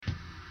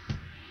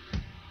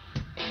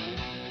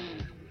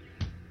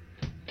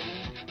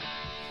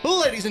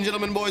Ladies and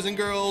gentlemen, boys and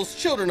girls,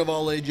 children of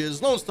all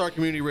ages, Lone Star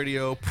Community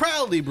Radio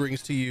proudly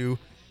brings to you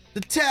the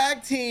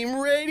Tag Team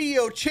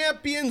Radio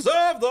Champions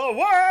of the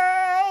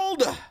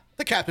World,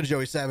 the Captain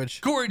Joey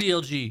Savage. Corey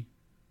DLG.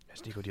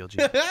 That's Nico DLG.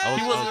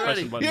 He wasn't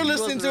ready. You're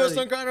listening to us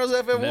on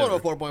Grindhouse FM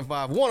 104.5,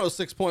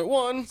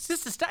 106.1.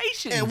 Sister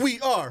station. And we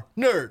are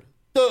Nerd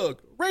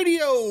Thug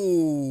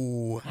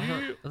Radio.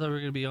 I thought we were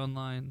going to be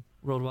online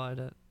worldwide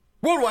at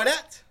Worldwide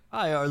at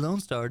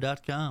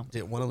irlonestar.com.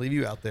 Didn't want to leave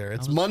you out there.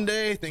 It's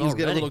Monday. Things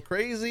get a little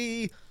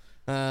crazy.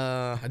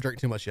 I drank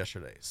too much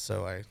yesterday,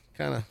 so I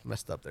kind of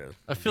messed up there.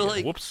 I feel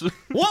like Whoops.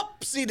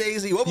 Whoopsie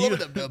daisy. Whoop, whoop,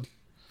 dub, dub.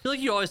 I feel like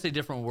you always say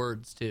different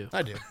words too.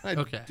 I do. I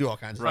Okay. do all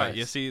kinds of Right. things.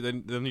 You see,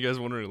 then you guys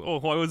wondering, oh,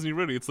 why wasn't he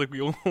ready? It's like we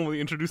only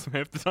introduce him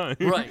half the time.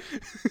 Right.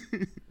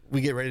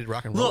 We get ready to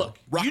rock and roll. Look,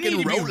 rock you need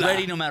and to be roll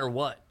ready no matter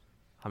what.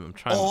 I'm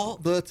trying. all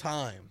the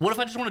time. What if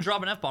I just want to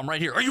drop an F-bomb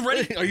right here? Are you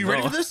ready? Are you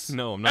ready for this?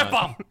 No, I'm not.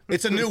 F-bomb.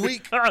 It's a new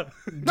week. Do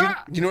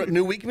you know what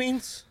new week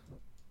means?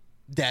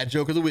 Dad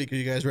joke of the week. Are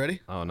you guys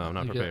ready? Oh no, I'm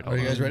not prepared. Are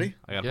you guys ready?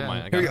 I gotta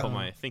Yeah. put Here we go.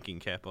 my thinking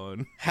cap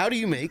on. How do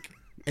you make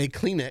a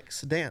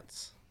Kleenex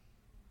dance?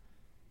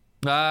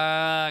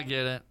 I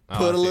get it.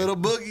 Put a see. little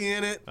boogie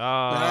in it.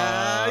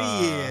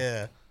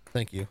 Yeah.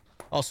 Thank you.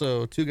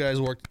 Also, two guys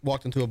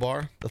walked into a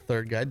bar. The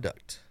third guy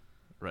ducked.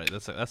 Right.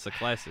 That's a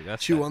classic.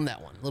 That's Chew on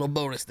that one. Little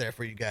bonus there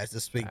for you guys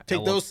this week. Take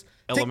ele- those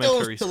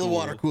elementary to the school.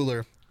 water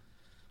cooler.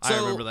 I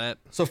remember that.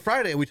 So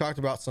Friday we talked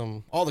about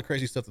all the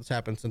crazy stuff that's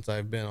happened since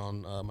I've been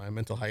on my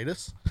mental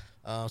hiatus.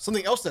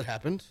 Something else that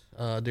happened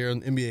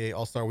during NBA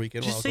All-Star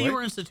Weekend. Just while I say was you away.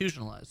 were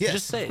institutionalized. Yes,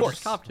 Just say of it. course.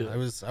 Just cop to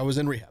it. I was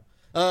in rehab.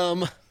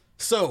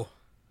 So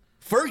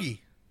Fergie,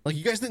 like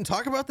you guys didn't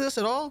talk about this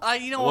at all?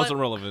 You know It what? wasn't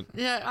relevant.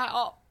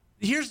 Yeah.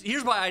 Here's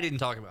why I didn't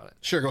talk about it.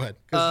 Sure, go ahead.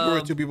 Because you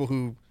were two people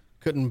who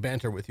couldn't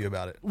banter with you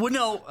about it. Well,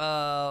 no.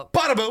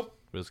 Bada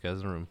This guy's in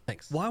the room.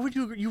 Thanks. Why would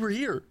you were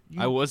here?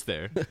 I was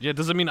there. Yeah.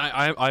 Doesn't mean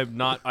I'm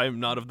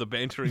not of the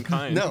bantering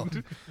kind. No,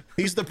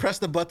 he's the press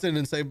the button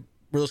and say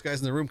 "We're those guys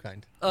in the room"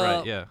 kind.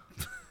 Right. Yeah.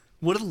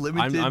 What a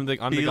limited. I'm the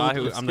guy field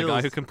who of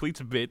skills. completes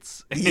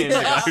bits and the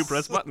guy who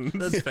press buttons.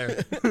 That's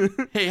fair.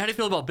 Hey, how do you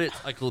feel about bits?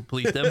 I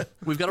complete them.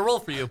 We've got a role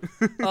for you.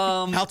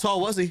 How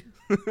tall was he?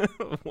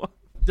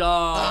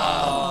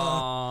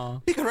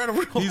 He could write a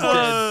role. He's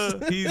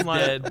dead. He's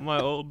dead. my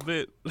old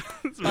bit.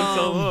 It's been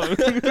so long.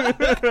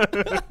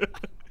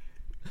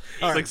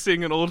 It's like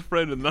seeing an old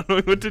friend and not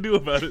knowing what to do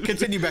about it.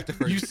 Continue back to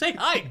Fergie. You say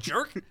hi,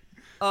 jerk.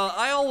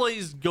 I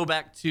always go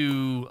back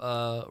to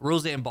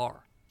Roseanne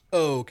Barr.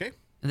 Okay.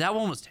 And that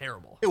one was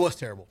terrible. It was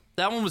terrible.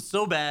 That one was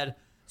so bad.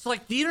 So,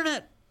 like, the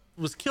internet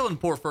was killing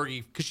poor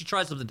Fergie because she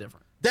tried something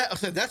different.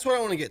 That's what I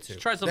want to get to.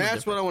 Try something That's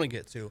different. what I want to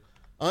get to.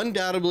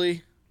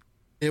 Undoubtedly,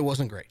 it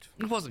wasn't great.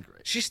 It wasn't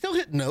great. She still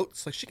hit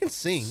notes. Like, she can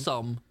sing.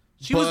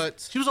 She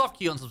But- was off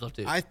key on some stuff,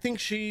 too. I think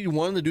she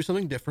wanted to do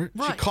something different.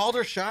 She Right. called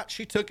her shot.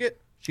 She took it.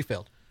 She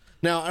failed.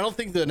 Now, I don't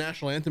think the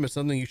national anthem is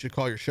something you should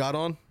call your shot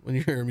on when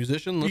you're a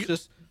musician.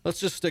 Let's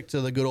just stick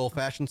to the good old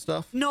fashioned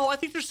stuff. No, I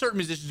think there's certain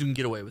musicians who can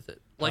get away with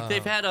it. Like they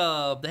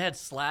had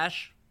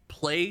Slash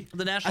play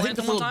the national I think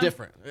anthem it's a one little time.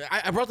 different.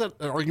 I brought that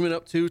argument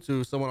up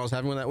to someone I was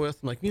having that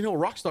with. I'm like,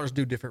 rock stars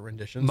do different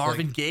renditions.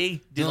 Marvin Like,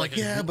 Gaye did like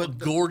a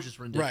gorgeous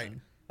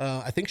rendition.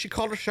 right. I think she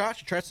called her shot.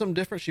 She tried something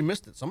different. She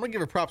missed it. So I'm gonna give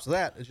her props to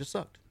that. It just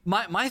sucked.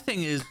 My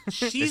thing is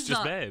she's just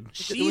not bad.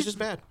 It was just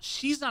bad.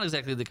 She's not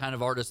exactly the kind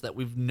of artist that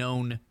we've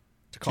known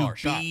to call her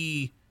shot.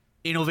 be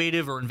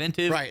innovative or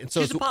inventive. Right. And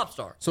so she's a it's- pop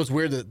star. So it's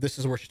weird that this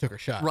is where she took her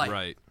shot. Right.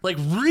 Right. Like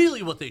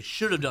really what they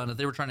should have done if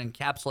they were trying to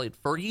encapsulate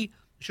Fergie,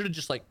 they should have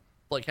just like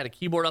had a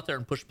keyboard out there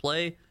and push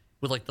play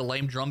with like the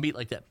lame drum beat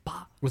like that.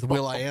 Bah, With bah,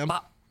 Will.i.am?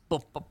 bah, bah,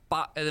 bah,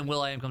 bah, and then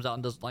Will.i.am comes out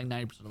and does like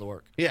 90% of the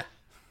work. Yeah.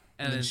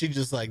 And And then, she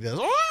just like does.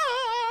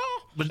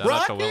 but Shout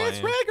out to Rockets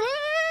Will.i.am. regular.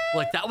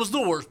 like that was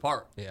the worst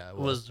part. Yeah, it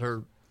was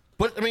her.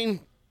 But I mean,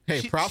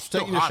 hey, She's props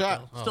still taking your hot,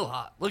 shot. though. Still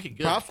hot, looking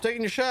good. Props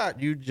taking your shot.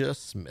 You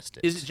just missed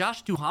it. Is it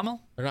Josh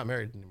Duhamel? They're not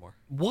married anymore.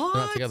 What?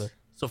 They're not together.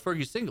 So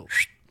Fergie's single.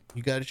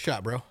 You got a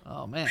shot, bro.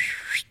 Oh man,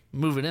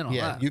 moving in on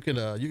Yeah, that. you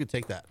can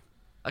take that.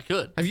 I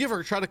could. Have you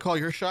ever tried to call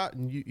your shot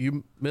and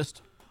you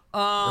missed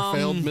or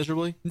failed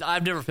miserably?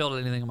 I've never failed at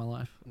anything in my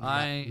life.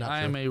 I not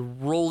am true. a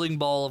rolling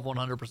ball of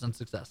 100%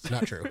 success.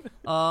 Not true.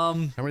 How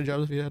many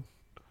jobs have you had?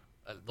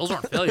 Those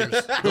aren't failures.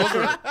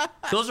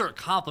 those are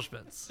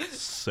accomplishments.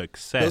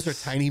 Success. Those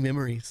are tiny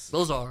memories.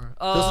 Those are.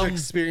 Those are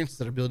experiences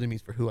that are building me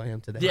for who I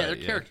am today. Yeah, they're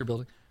yeah. character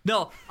building.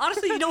 No,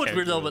 honestly, you know what's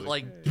weird though, but building.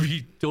 like to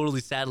be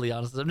totally sadly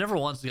honest, I've never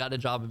once gotten a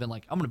job and been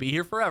like, I'm gonna be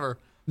here forever.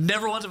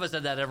 Never once have I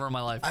said that ever in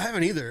my life. I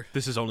haven't either.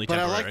 This is only But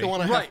I temporary. like the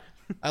one I have. Right.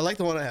 I like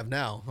the one I have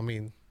now. I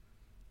mean,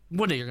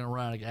 One day you're gonna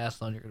run out of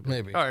gas, and you're gonna be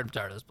Maybe. all right, I'm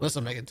tired of this. unless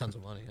I'm making tons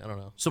of money. I don't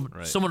know.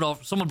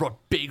 Someone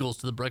brought bagels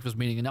to the breakfast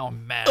meeting, and now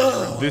I'm mad.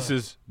 This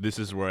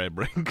is where I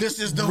bring. This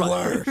is the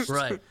worst.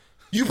 Right.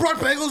 You brought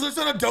bagels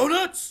instead of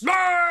donuts?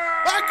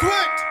 I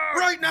quit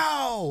right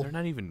now. They're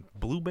not even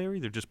blueberry.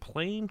 They're just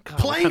plain. God,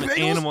 Plain what kind bagels?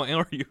 of animal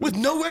are you? With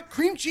no wet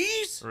cream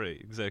cheese? Right.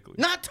 Exactly.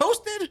 Not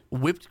toasted?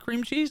 Whipped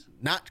cream cheese?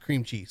 Not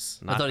cream cheese.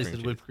 I thought he cream said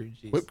cheese. whipped cream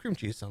cheese. Whipped cream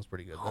cheese sounds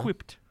pretty good. Though.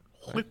 Whipped.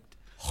 Whipped.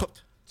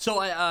 Whipped. So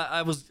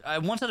I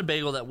once had a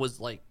bagel that was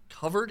like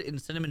covered in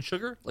cinnamon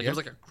sugar, like it was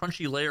like a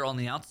crunchy layer on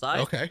the outside.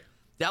 Okay.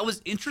 That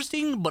was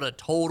interesting, but a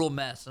total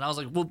mess. And I was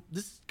like, well,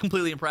 this is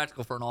completely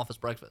impractical for an office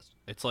breakfast.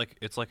 It's like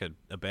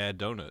a bad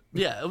donut.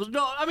 Yeah, it was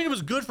it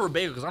was good for a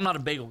bagel because I'm not a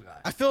bagel guy.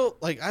 I feel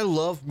like I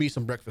love me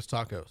some breakfast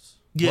tacos.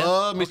 Yeah,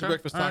 Love me some okay,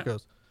 breakfast all right.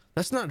 tacos.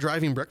 That's not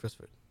driving breakfast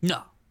food.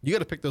 No. You got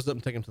to pick those up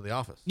and take them to the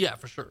office. Yeah,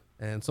 for sure.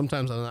 And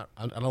sometimes I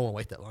don't want to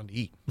wait that long to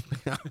eat.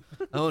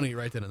 I want to eat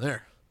right then and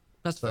there.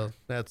 That's So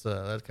fair.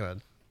 that kind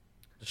of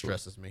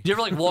distresses me. Do you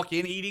ever like walk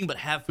in eating but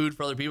have food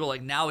for other people?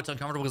 Like now it's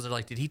uncomfortable because they're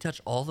like, did he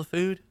touch all the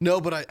food? No,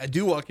 but I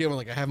do walk in when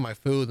like I have my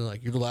food and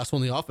like, you're the last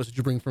one in the office. Did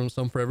you bring from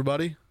some for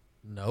everybody?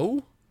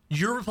 No.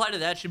 Your reply to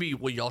that should be,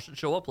 well, y'all should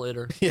show up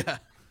later. Yeah.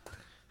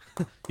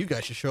 You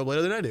guys should show up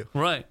later than I do.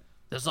 Right.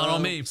 That's not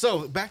on me.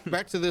 So back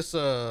to this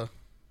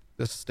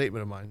this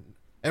statement of mine.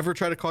 Ever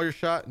try to call your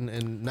shot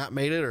and not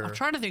made it? Or I'm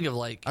trying to think of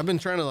like I've been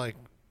trying to like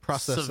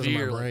process it in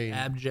severe, my like brain,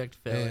 abject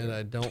failure. and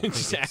I don't. Think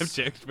Just it's-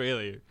 abject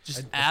failure.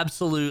 Just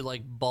absolute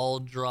like ball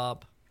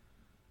drop.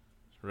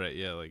 Right,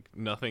 yeah, like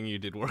nothing you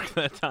did work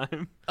that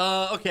time.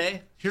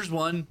 Okay, here's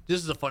one.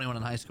 This is a funny one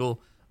in high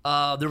school.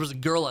 There was a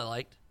girl I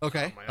liked,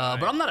 Okay.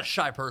 but I'm not a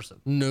shy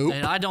person. Nope.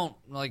 And I don't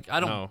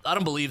No.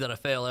 believe that I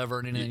fail ever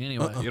in anything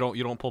anyway. You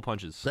don't pull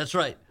punches. That's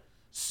right.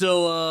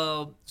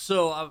 So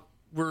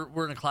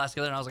we're in a class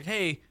together, and I was like,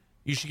 hey,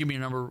 you should give me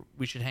your number.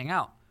 We should hang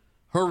out.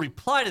 Her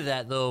reply to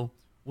that though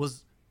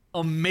was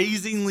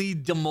amazingly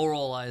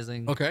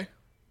demoralizing. Okay.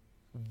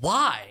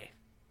 Why?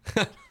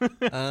 Okay.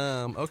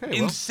 Well,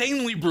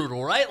 Insanely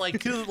brutal, right?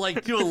 Like to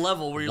a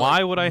level where you're Why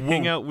like, would I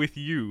hang whoa. out with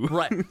you?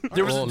 Right.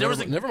 There was well, there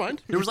was never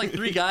mind. There was like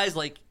three guys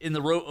like in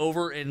the row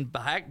over and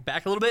back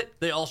a little bit.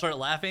 They all started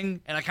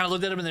laughing, and I kind of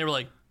looked at them and they were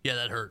like, "Yeah,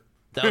 that hurt.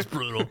 That was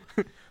brutal."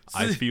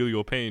 I feel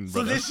your pain, So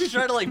brother. then she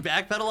tried to like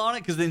backpedal on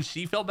it because then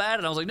she felt bad,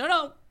 and I was like,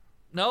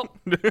 no,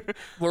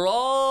 we're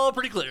all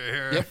pretty clear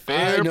here. Yep.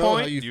 Fair I know how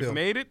point. you You've feel.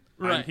 made it.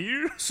 I'm Right.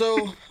 here.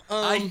 So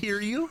I hear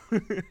you.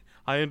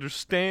 I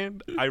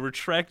understand. I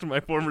retract my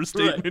former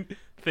statement.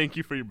 Thank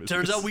you for your business.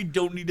 Turns out we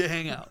don't need to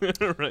hang out.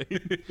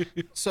 right.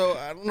 So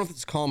I don't know if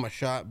it's calling my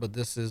shot, but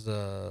this is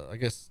I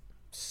guess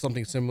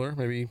something similar,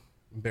 maybe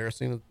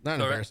embarrassing. Not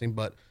right. embarrassing,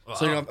 but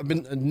so you know, I've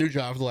been a new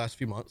job for the last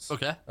few months.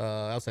 Okay.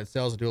 Outside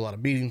sales, I do a lot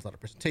of meetings, a lot of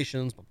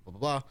presentations, blah blah blah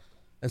blah.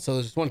 And so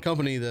there's this one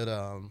company that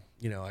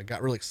I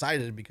got really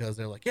excited because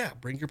they're like, yeah,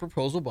 bring your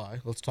proposal by,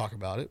 let's talk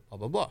about it, blah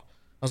blah blah.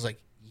 I was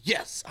like,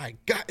 yes, I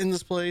got in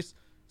this place.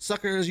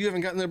 Suckers, you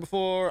haven't gotten there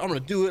before. I'm gonna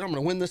do it. I'm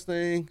gonna win this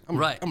thing. I'm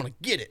gonna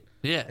get it.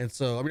 Yeah. And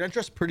so I mean, I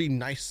dress pretty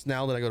nice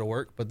now that I go to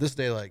work, but this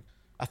day, like,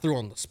 I threw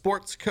on the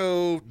sports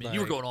coat. Man, you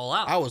were like, going all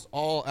out. I was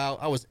all out.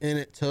 I was in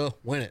it to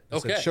win it. I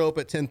said, Okay. show up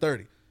at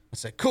 10:30. I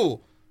said,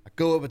 cool. I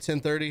go up at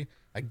 10:30.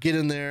 I get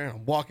in there.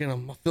 I'm walking.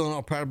 I'm feeling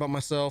all proud about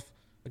myself.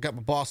 I got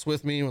my boss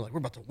with me. We're like, we're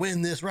about to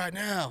win this right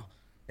now.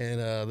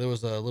 And there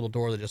was a little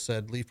door that just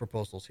said, leave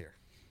proposals here.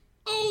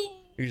 Oh.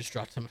 You just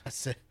dropped them. I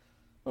said,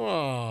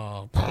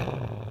 oh.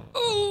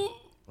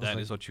 That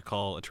is what you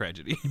call a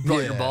tragedy. Brought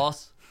your Yeah.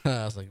 boss.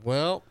 I was like,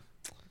 well,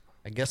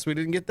 I guess we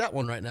didn't get that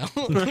one right now.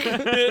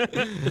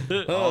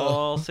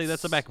 I'll say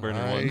that's a back burner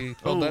one. I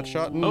called that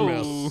shot and Oh.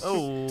 miss.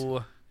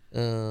 Oh.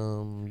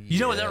 You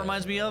know what that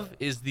reminds me of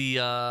is the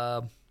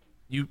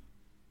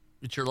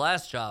it's your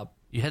last job.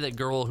 You had that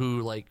girl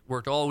who like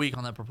worked all week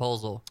on that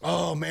proposal.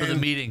 Oh man, the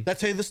meeting. Did I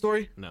tell you the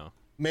story? No.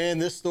 Man,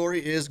 this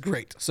story is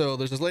great. So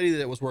there's this lady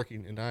that was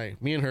working,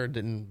 and me and her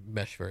didn't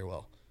mesh very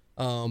well.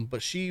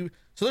 But so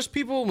there's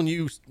people when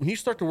you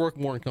start to work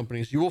more in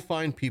companies, you will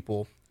find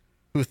people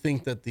who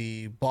think that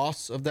the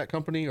boss of that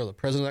company or the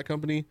president of that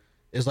company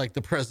is like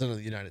the president of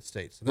the United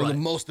States. They're the Right.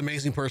 most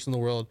amazing person in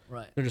the world.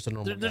 Right. They're just a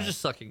normal. They're guy.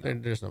 just sucking They're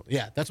up. just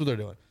yeah, that's what they're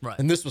doing. Right.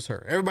 And this was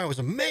her. Everybody was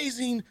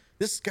amazing.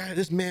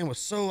 This man was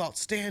so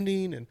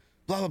outstanding, and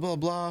blah blah blah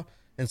blah.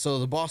 And so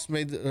her boss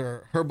made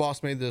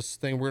this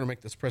thing. We're gonna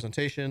make this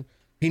presentation.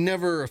 He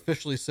never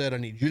officially said, "I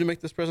need you to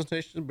make this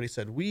presentation," but he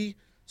said, "We."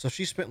 So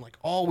she spent like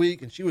all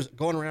week, and she was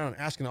going around and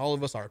asking all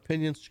of us our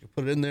opinions. She could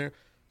put it in there,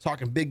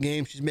 talking big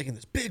game. She's making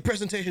this big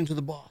presentation to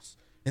the boss,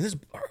 and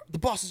the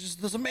boss is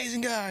just this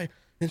amazing guy.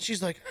 And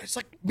she's like, it's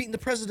like meeting the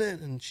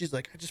president. And she's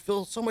like, I just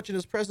feel so much in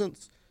his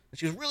presence. And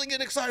she was really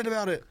getting excited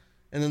about it.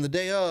 And then the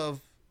day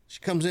of, she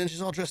comes in,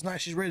 she's all dressed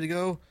nice, she's ready to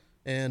go.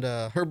 And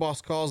her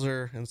boss calls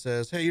her and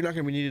says, hey, you're not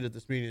going to be needed at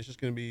this meeting. It's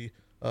just going to be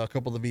a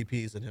couple of the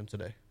VPs and him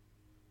today.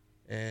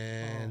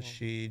 And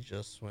she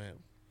just went,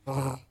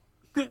 oh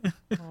no.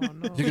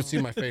 You can see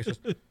my face. Just,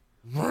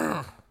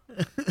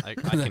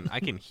 I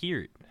can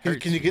hear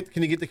it. can you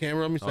get the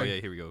camera on me? Oh yeah,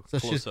 here we go. So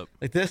Close she's up.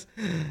 like this.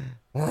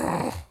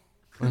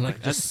 And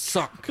like just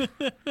sunk.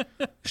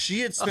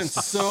 She had spent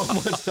so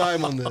much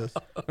time on this.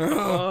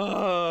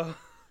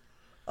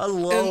 I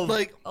love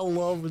like, I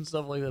love when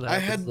stuff like that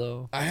happens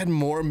though. I had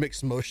more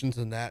mixed emotions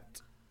in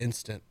that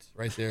instant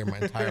right there in my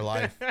entire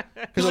life.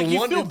 Because Like,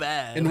 you feel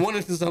bad. In one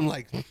instance, I'm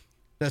like,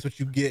 that's what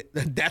you get.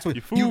 That's what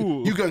You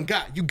fool. you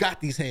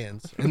got these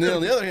hands. And then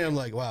on the other hand, I'm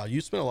like, wow,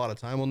 you spent a lot of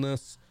time on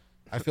this.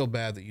 I feel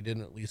bad that you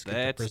didn't at least get to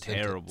That's present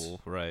it.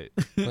 terrible, right?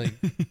 Like,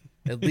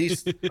 At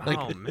least, like,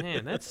 Oh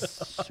man,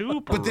 that's super.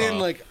 but then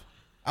rough. like,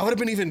 I would have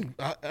been even.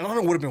 I don't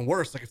know. Would have been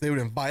worse. Like if they would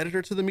have invited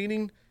her to the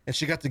meeting and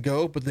she got to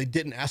go, but they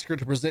didn't ask her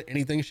to present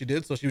anything she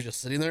did, so she was just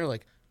sitting there.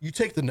 Like, you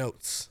take the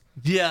notes.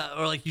 Yeah,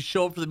 or like you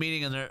show up for the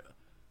meeting and they're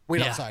Wait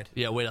yeah, outside.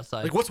 Yeah, wait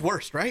outside. Like, what's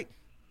worst, right?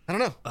 I don't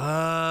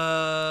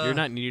know. You're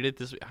not needed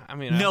this. I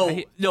mean,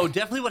 No,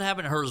 definitely what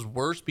happened to her is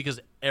worse because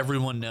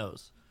everyone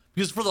knows.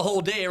 Because for the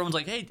whole day, everyone's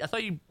like, "Hey, I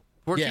thought you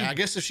worked." Yeah, I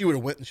guess if she would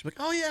have went and she'd be like,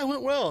 "Oh yeah, it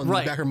went well," and in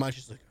Right. the back of her mind,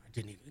 she's like, "I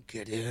didn't even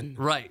get in."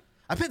 Right.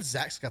 I bet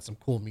Zach's got some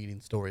cool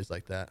meeting stories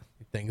like that.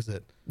 Things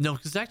that No,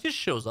 because Zach just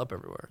shows up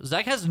everywhere.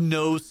 Zach has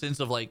no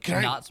sense of like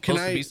not supposed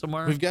to be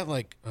somewhere. We've got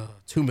like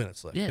 2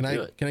 minutes left. Yeah, can do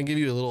I it. can I give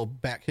you a little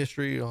back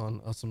history on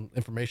some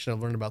information I've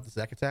learned about the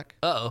Zach attack?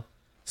 Uh-oh.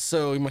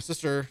 So my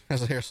sister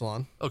has a hair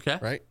salon, Okay.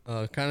 right?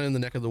 Kind of in the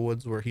neck of the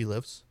woods where he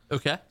lives.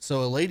 Okay.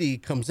 So a lady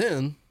comes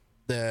in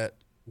that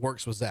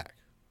works with Zach.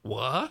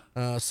 What?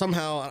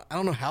 Somehow, I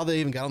don't know how they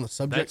even got on the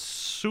subject. That's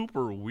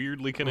super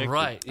weirdly connected.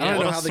 Right, I don't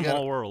What know a how they small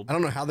got. world. I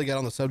don't know how they got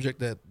on the subject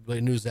that they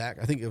knew Zach.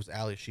 I think it was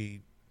Allie.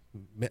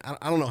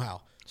 I don't know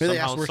how. Maybe they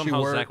asked where she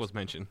somehow worked. Zach was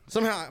mentioned.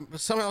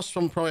 Somehow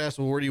someone probably asked,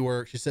 "Well, where do you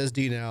work?" She says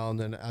D now, and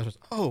then I was,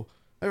 "Oh,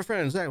 I have a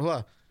friend, Zach."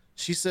 Blah.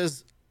 She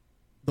says,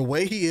 "The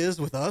way he is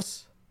with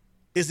us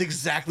is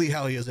exactly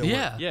how he is at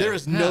Yeah. work. Yeah. There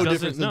is Yeah. no Doesn't-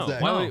 difference in no.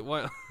 Zach."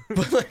 Why?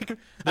 But like,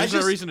 There's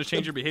no reason to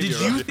change your behavior. Did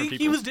around you different think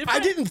people. he was different?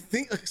 I didn't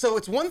think so.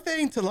 It's one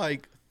thing to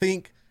like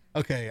think,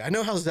 okay, I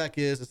know how Zach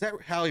is. Is that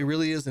how he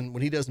really is? And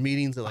when he does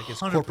meetings at like his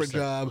corporate 100%,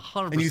 job,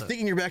 100%. and you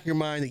think in your back of your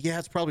mind that yeah,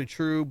 it's probably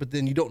true, but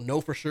then you don't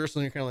know for sure, so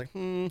then you're kind of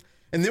like,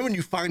 And then when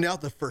you find out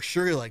that for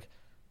sure, you're like,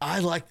 I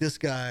like this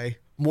guy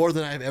more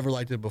than I've ever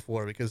liked him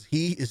before because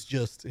he is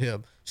just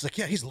him. She's like,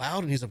 yeah, he's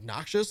loud and he's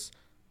obnoxious,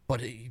 but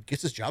he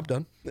gets his job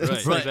done. Right,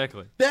 It's like,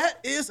 exactly. that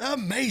is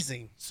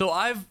amazing. So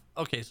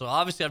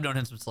obviously I've known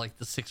him since like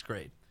the 6th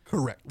grade.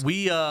 Correct.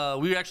 We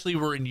actually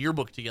were in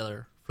yearbook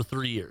together for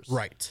 3 years.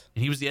 Right.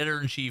 And he was the editor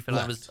in chief, and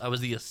Left. I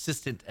was the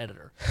assistant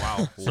editor.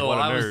 Wow, So what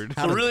a I was, nerd.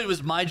 so really, it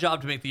was my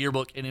job to make the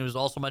yearbook, and it was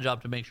also my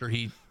job to make sure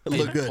he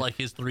Looked did, good. like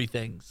his 3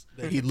 things.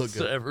 He'd look good.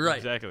 So, right.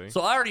 Exactly.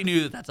 So I already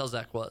knew that that's how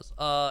Zach was.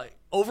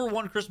 Over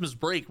one Christmas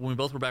break, when we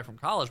both were back from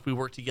college, we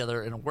worked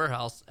together in a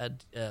warehouse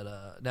at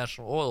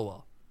National Oil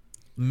Well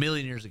a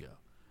million years ago,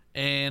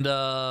 and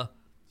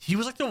he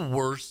was like the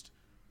worst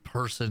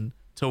person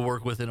to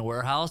work with in a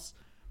warehouse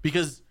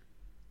because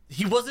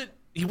he wasn't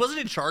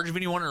in charge of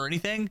anyone or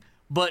anything,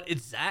 but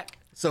it's Zach.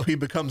 So he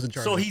becomes in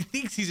charge. So of it. he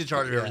thinks he's in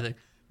charge of everything,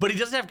 but he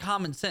doesn't have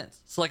common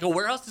sense. So like a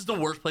warehouse is the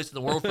worst place in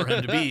the world for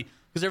him to be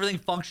because everything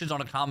functions on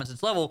a common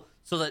sense level,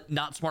 so that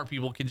not smart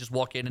people can just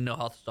walk in and know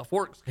how stuff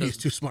works. 'Cause- He's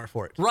too smart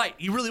for it. right,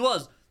 he really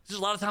was. There's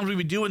a lot of times we'd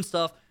be doing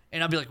stuff,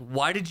 and I'd be like,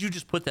 "Why did you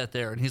just put that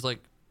there?" And he's like,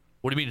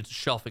 "What do you mean? It's a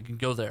shelf. It can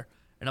go there."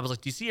 And I was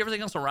like, "Do you see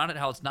everything else around it?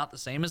 How it's not the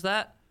same as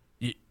that?"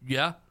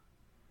 Yeah,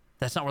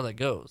 that's not where that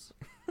goes.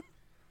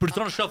 But it's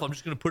on a shelf. I'm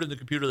just going to put it in the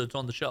computer that's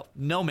on the shelf.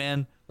 No,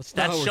 man. not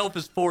That how it shelf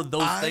is for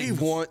those I things.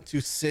 want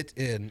to sit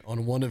in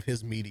on one of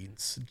his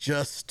meetings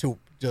just to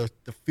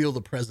feel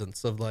the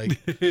presence of like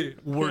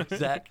Work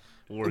Zach.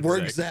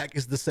 work Zach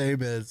is the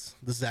same as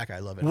the Zach I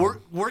love at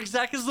Work home.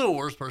 Zach is the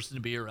worst person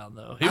to be around,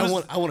 though.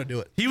 I want to do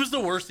it. He was the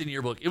worst in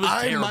yearbook. It was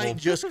I terrible. might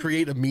just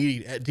create a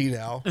meeting at D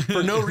now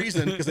for no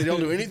reason because they don't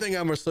do anything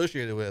I'm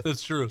associated with.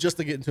 That's true. Just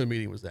to get into a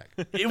meeting with Zach.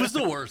 It was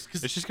the worst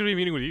because It's just gonna be a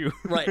meeting with you.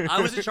 right.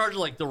 I was in charge of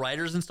like the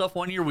writers and stuff.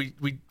 One year, we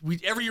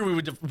every year we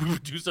would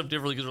do stuff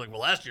differently because we're like, well,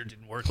 last year it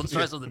didn't work. Let's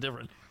try something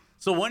different.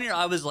 So one year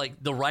I was like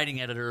the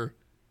writing editor,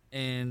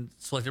 and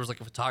so like there was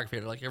like a photography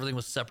editor. Like everything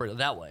was separated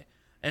that way.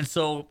 And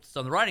so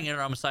I'm the writing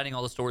editor. I'm assigning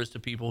all the stories to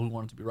people who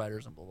wanted to be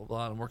writers and blah blah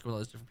blah. And I'm working with all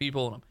these different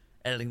people, and I'm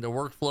editing their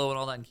workflow and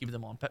all that, and keeping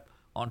them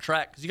on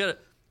track because you got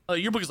to.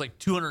 Your book is like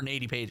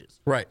 280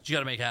 pages. Right. You got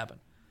to make happen.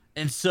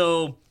 And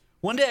so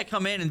one day I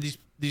come in and these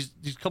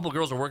couple of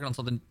girls are working on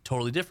something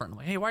totally different. I'm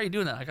like, hey, why are you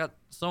doing that? I got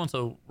so and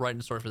so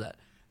writing a story for that.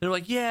 They're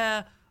like,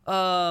 yeah,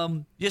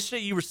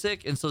 yesterday you were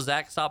sick, and so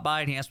Zach stopped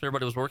by and he asked what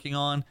everybody was working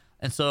on,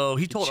 and so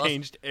he told us.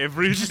 Changed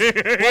everything.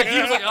 Like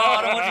he was like, oh,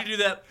 I don't want you to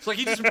do that. So like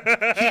he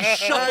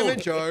shuffled. I'm in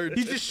charge.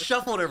 He just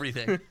shuffled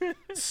everything.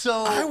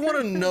 So I want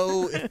to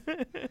know if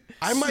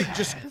I might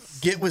just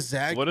get with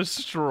Zach. What a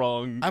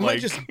strong. I might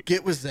just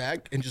get with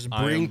Zach and just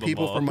I bring am the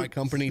people from my boss.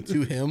 company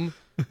to him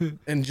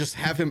and just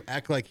have him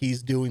act like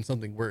he's doing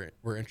something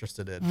we're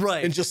interested in.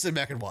 Right. And just sit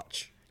back and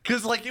watch.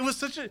 Because like it was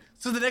such a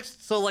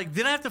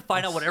then I have to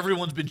find out what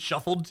everyone's been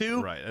shuffled to.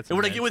 Right, that's and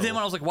when I get with him,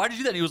 mental. I was like, "Why did you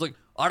do that?" And he was like,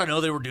 "I don't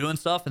know. They were doing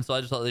stuff, and so I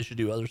just thought they should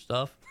do other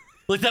stuff."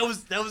 Like that was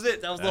it.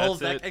 That was the whole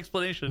That's it.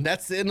 explanation. And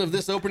that's the end of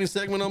this opening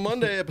segment on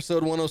Monday,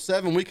 episode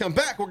 107. When we come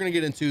back, we're going to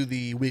get into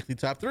the weekly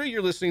top 3.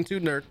 You're listening to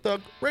Nerd Thug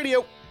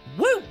Radio.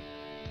 Woo!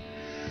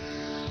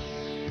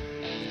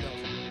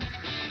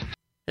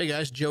 Hey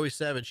guys, Joey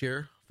Savage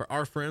here for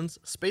our friends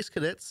Space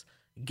Cadets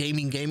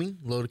Gaming,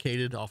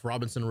 located off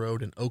Robinson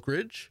Road in Oak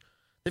Ridge.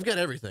 They've got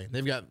everything.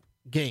 They've got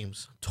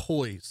games,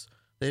 toys,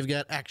 they've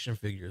got action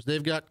figures,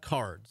 they've got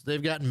cards,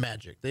 they've got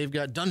Magic, they've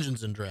got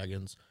Dungeons and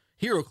Dragons,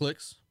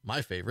 HeroClix,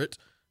 my favorite.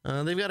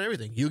 They've got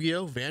everything.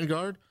 Yu-Gi-Oh,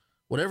 Vanguard,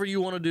 whatever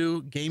you want to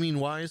do gaming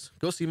wise,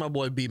 go see my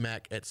boy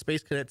B-Mac at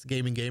Space Cadets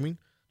Gaming.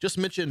 Just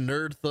mention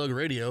Nerd Thug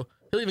Radio.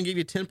 He'll even give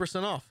you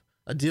 10% off.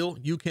 A deal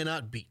you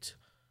cannot beat.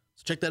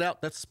 So check that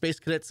out. That's Space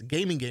Cadets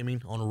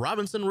Gaming on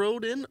Robinson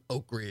Road in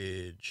Oak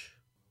Ridge.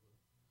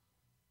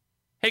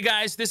 Hey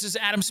guys, this is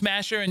Adam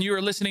Smasher, and you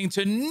are listening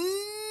to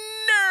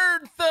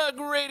Nerd Thug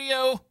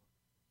Radio.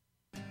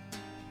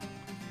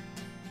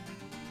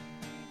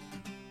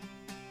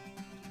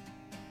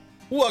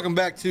 Welcome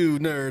back to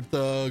Nerd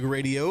Thug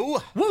Radio.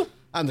 Woo!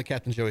 I'm the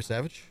Captain Joey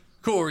Savage.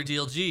 Corey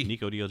DLG.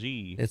 Nico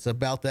DLG. It's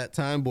about that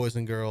time, boys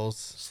and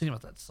girls. Just thinking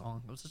about that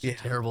song. It was such Yeah, a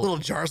terrible. little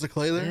jars of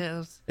clay there.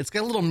 Yeah, It's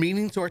got a little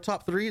meaning to our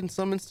top 3 in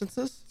some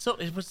instances. so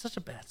it was such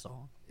a bad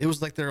song. It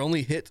was like their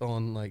only hit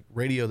on like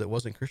radio that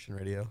wasn't Christian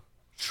radio.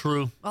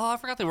 True. Oh, I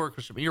forgot they were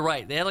Christian. But you're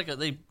right. They had like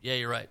a. Yeah,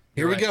 you're right.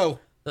 Here we go.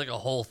 Like a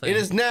whole thing. It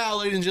is now,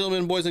 ladies and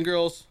gentlemen, boys and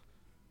girls,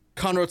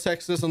 Conroe,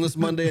 Texas, on this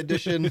Monday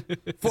edition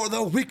for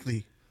the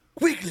weekly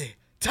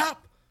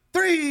top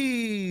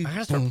 3. I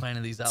gotta start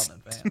planning these out in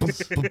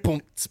advance. Boom,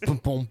 boom,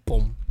 boom,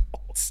 boom, boom.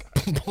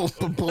 Boom,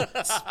 boom, boom,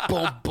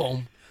 boom,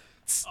 boom.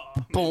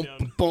 Boom,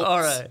 boom, All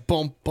right.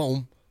 boom,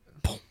 boom,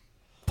 boom,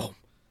 boom.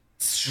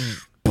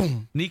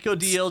 Boom. Nico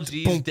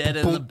DLG's dead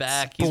in the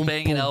back. He's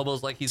banging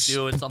elbows like he's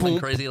doing something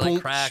crazy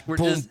like crack. We're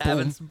just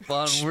having some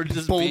fun. We're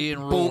just being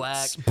real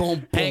whack.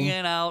 Hanging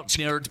out,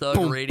 Nerd Thug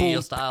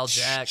Radio style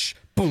Jack.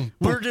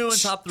 We're doing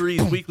top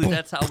 3s weekly.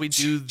 That's how we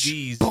do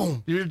these.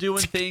 You're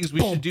doing things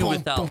we should do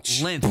without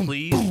lint,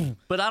 please.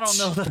 But I don't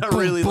know that I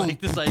really like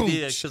this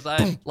idea because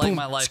I like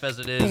my life as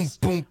it is.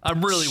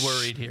 I'm really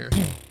worried here.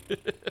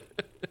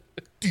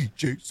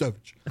 DJ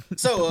Savage.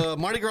 So,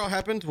 Mardi Gras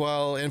happened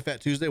and Fat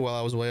Tuesday while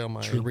I was away on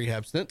my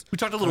rehab stint. We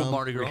talked a little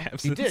Mardi Gras.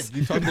 You did.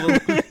 You talked a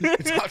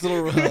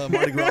little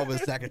Mardi Gras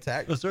with Sack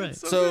Attack. That's right.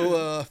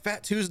 So,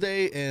 Fat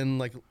Tuesday and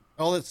like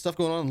all that stuff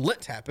going on,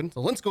 Lent happened.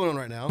 So Lent's going on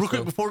right now. Real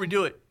quick before we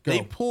do it, Go.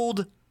 they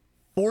pulled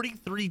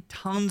 43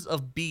 tons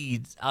of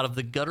beads out of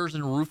the gutters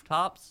and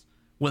rooftops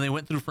when they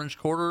went through French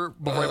Quarter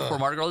right before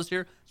Mardi Gras this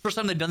year. It's the first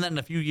time they've done that in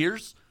a few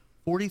years.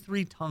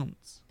 43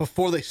 tons.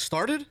 Before they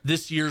started?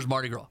 This year's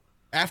Mardi Gras.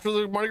 After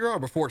the Mardi Gras or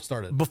before it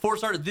started? Before it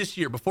started this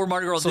year, before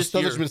Mardi Gras So this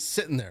stuff year. that's been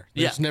sitting there.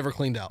 They Yeah. just never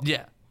cleaned out.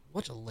 Yeah.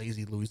 Bunch of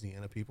lazy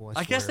Louisiana people.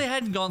 I guess they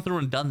hadn't gone through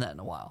and done that in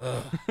a while.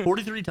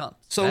 43 tons.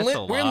 So That's Lent,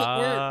 a we're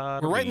lot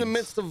right in the of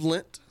midst of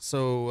Lent.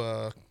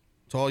 So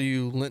to all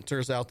you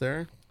Lenters out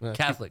there,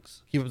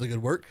 Catholics. keep up the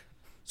good work.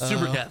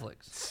 Super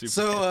Catholics.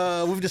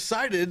 So we've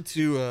decided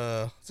to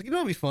it's like,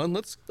 it'd be fun.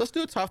 Let's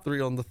do a top 3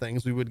 on the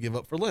things we would give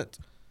up for Lent.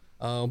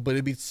 But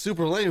it'd be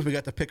super lame if we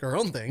got to pick our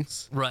own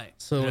things. Right.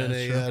 So Yeah, in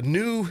that's a true.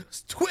 new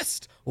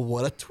twist,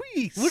 what a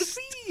twist! What are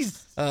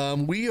these?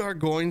 We are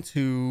going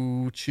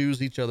to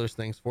choose each other's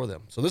things for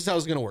them. So this is how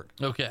it's gonna work.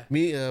 Okay.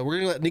 We're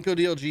gonna let Nico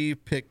DLG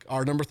pick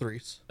our number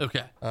 3s,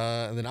 Okay.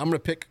 and then I'm gonna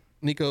pick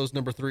Nico's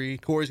number 3.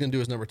 Corey's gonna do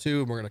his number 2,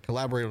 and we're gonna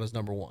collaborate on his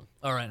number 1.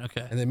 All right.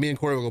 Okay. And then me and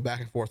Corey will go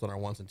back and forth on our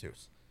 1s and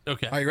 2s.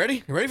 Okay. Are you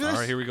ready? You ready for this? All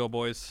right, here we go,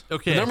 boys.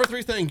 Okay. The number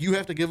 3 thing you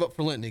have to give up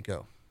for Lent,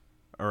 Nico.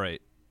 All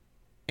right.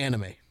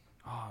 Anime.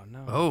 Oh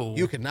no. Oh.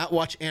 You cannot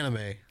watch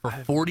anime For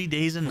 40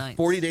 days and nights.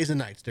 40 days and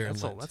nights during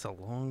That's Lent. that's a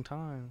long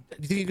time. Do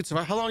you think you could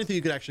survive? How long do you think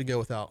you could actually go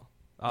without?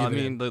 I giving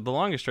mean, in? the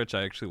longest stretch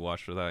I actually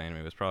watched without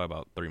anime was probably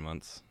about 3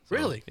 months. So,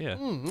 Really? Yeah.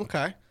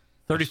 Okay.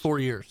 34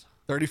 years.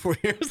 34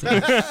 years.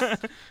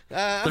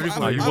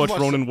 35 You I've watch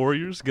Ronin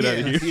Warriors? Get out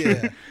of here.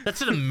 Yeah.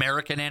 That's an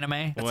American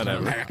anime. Whatever.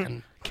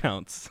 American.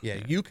 Counts. Yeah,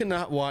 you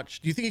cannot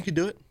watch. Do you think you could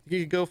do it? You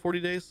could go 40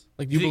 days?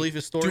 Like, do you believe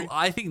his story? Do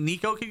I think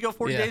Nico could go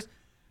 40 Yeah. days?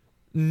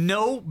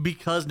 No,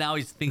 because now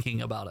he's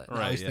thinking about it. I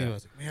Right. was thinking, Yeah. I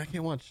was like, man, I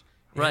can't watch.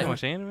 Right.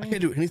 Watch anime? I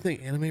can't do anything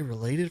anime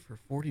related for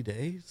 40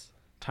 days.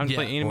 Time to Yeah.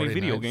 play anime 40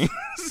 video nights.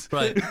 games.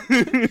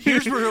 Right.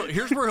 Here's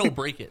where he'll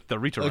break it. The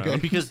reach around. Okay.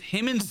 Because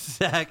him and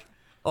Zach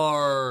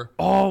are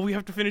Oh, we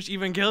have to finish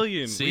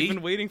Evangelion. See? We've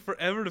been waiting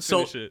forever to so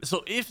finish it.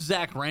 so if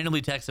Zach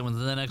randomly texts him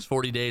within the next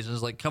 40 days and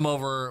is like, come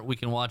over, we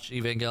can watch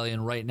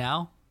Evangelion right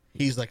now.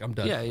 He's like, I'm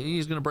done. Yeah,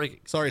 he's gonna break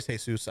it. Sorry,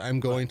 Jesus. I'm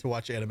going to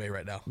watch anime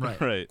right now. Right.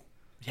 Right.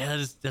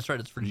 Yeah, that's right.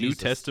 It's for New Jesus.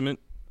 Testament.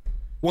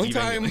 One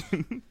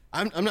Evangelion.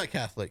 time, I'm not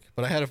Catholic,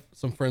 but I had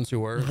some friends who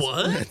were.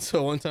 What? And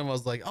so one time I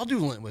was like, I'll do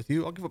Lent with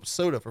you. I'll give up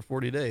soda for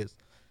 40 days.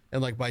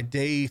 And like by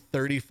day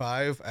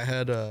 35, I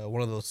had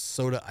one of those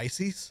soda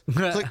ices. It's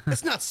like,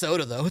 it's not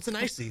soda though. It's an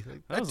icy.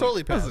 Like, I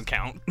totally passed. doesn't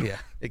count. Yeah,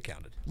 it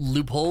counted.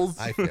 Loopholes.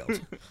 I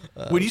failed.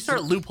 When you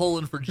start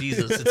loopholing for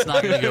Jesus, it's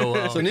not gonna go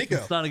well. So, Nico.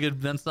 it's not a good.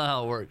 That's not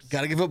how it works.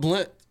 Got to give up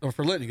Lent. Or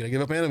for Lent, you got to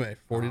give up anime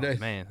for 40 days.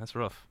 Man, that's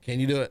rough. Can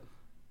you do it?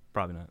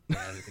 Probably not. I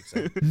don't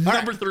think so.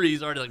 Number 3,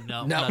 he's already like,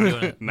 no, not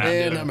doing it. Nah,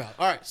 And dude. I'm out.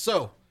 All right,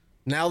 so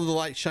now the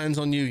light shines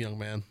on you, young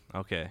man.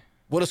 Okay.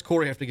 What does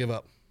Corey have to give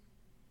up?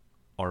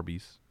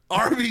 Arby's.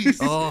 Arby's.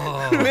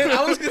 Oh, Man,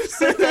 I was going to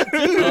say that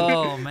too.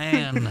 oh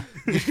man.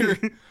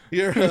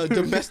 Your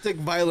domestic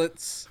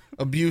violence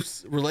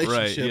abuse Right,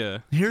 relationship.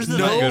 yeah. Here's the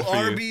No thing. Good for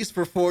you. Arby's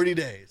for 40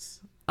 days.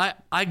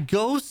 I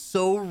go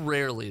so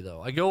rarely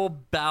though. I go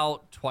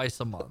about twice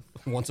a month,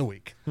 Once a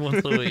week.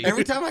 once a week.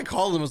 Every time I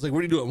called him, I was like, what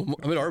are you doing?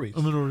 I'm at Arby's.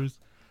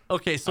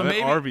 Okay, so I'm at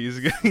maybe Arby's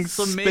getting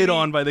so spit maybe-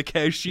 on by the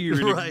cashier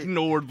and Right.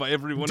 ignored by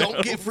everyone else.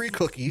 Don't get free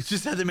cookies.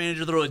 just had the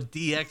manager throw a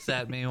DX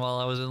at me while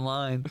I was in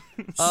line.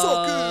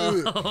 Suck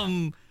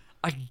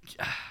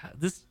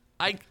it.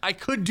 I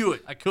could do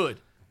it. I could.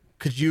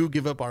 Could you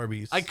give up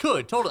Arby's? I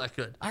could. Totally, I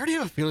could. I already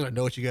have a feeling I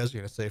know what you guys are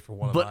gonna say for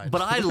one of mine.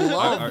 But I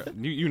love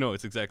You know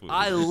it's exactly what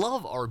I it is.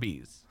 love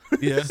Arby's.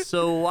 yeah,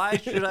 So why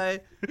should I?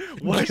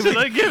 Why should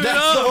I give it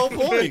that's the up?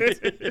 whole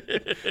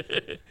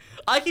point.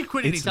 I can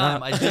quit It's anytime.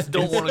 not- I just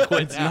don't want to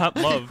quit It's now. not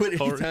love. Quit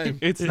Corey. anytime.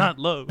 It's not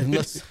love.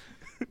 Unless,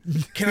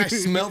 can I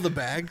smell the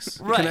bags?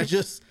 Right.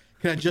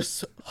 Can I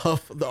just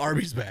huff the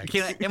Arby's bags?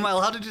 Am I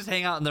allowed to just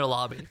hang out in their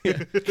lobby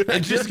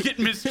and just get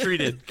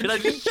mistreated? Can I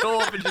just show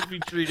up and just be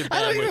treated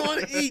I don't badly? even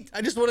want to eat.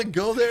 I just want to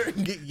go there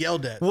and get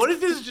yelled at. What if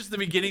this is just the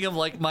beginning of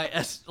like my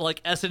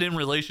S&M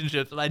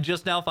relationships, and I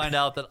just now find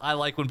out that I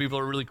like when people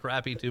are really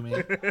crappy to me?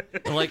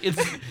 Like it's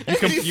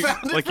You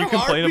found it You from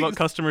complain Arby's? about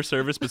customer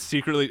service, but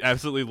secretly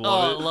absolutely oh,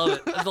 love I it. love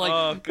it. It's like,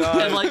 Oh,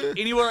 God. and like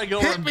anywhere I go,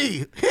 Hit I'm,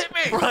 me! Hit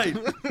me! right?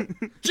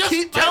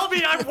 Just tell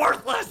me I'm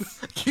worthless.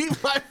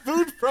 Keep my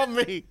food from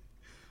me!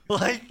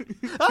 Like,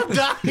 I'm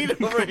dying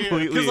over here.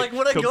 Completely, like,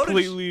 when I go to-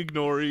 completely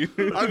ignore you.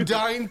 I'm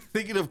dying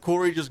thinking of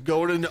Corey just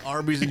going into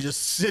Arby's and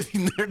just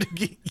sitting there to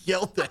get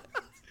yelled at.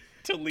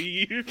 to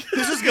leave.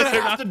 This is gonna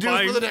They're have to not do for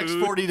buying the next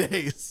food. 40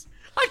 days.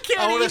 I can't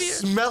I want eat to it.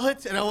 smell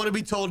it and I want to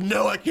be told,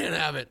 no, I can't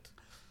have it.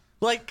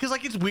 Like, cause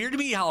like it's weird to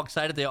me how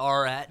excited they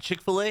are at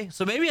Chick-fil-A.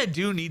 So maybe I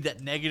do need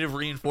that negative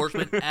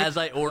reinforcement as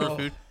I order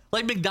food.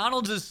 Like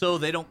McDonald's is so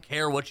they don't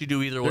care what you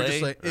do either They're way.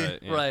 just like, eh. Right,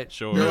 yeah, Right.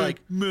 Sure. They're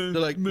Meh,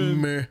 like, meh.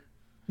 meh.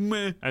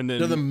 Meh. and they're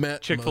the then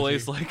Met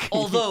Chick-fil-A's emoji. like,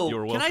 Although,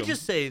 you're can welcome. I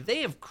just say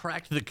they have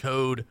cracked the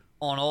code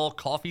on all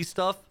coffee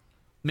stuff.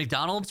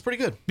 McDonald's, It's pretty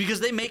good. because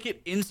they make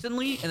it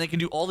instantly and they can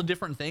do all the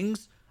different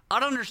things. I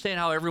don't understand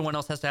how everyone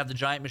else has to have the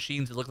giant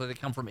machines that look like they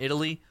come from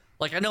Italy.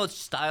 Like I know it's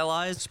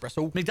stylized.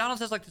 Espresso.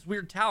 McDonald's has like this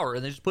weird tower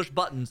and they just push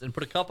buttons and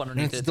put a cup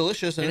underneath And it's it.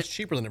 delicious and And it's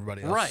cheaper than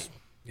everybody else. Right.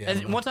 Yeah, I don't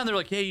and know. one time they were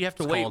like, "Hey, you have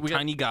to It's wait." called We got-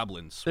 tiny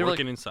goblins they were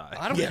working like, inside.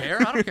 I don't Yeah.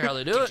 care. I don't care how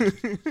they do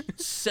it.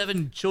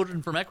 7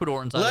 children from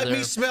Ecuador inside Let of there.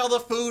 me smell the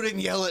food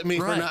and yell at me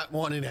Right. for not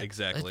wanting it.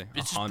 Exactly.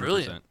 It's 100%. just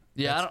brilliant.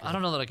 Yeah, I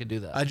don't know that I could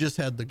do that. I just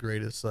had the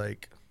greatest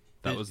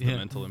That was the Yeah.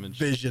 mental image.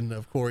 vision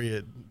of Corey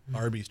at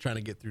Arby's trying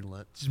to get through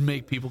lunch. just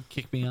make people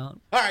kick me out.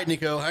 All right,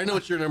 Nico. I know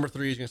what your number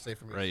 3 is going to say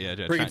for me. Right,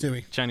 yeah. Bring it to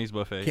me. Chinese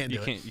buffet. Can't do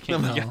you it. can't. You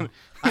can't. No. You can't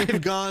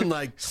I've gone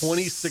like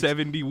 26.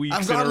 70 weeks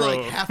I've in a gone row.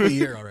 like half a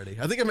year already.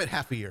 I think I'm at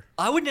half a year.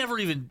 I would never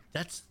even.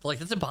 That's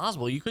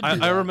impossible. You couldn't.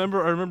 do I that.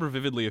 remember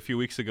vividly a few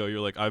weeks ago.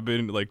 You're like, I've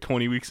been like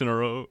 20 weeks in a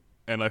row,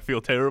 and I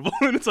feel terrible.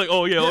 And it's like,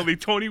 oh yeah, I'll be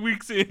 20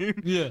 weeks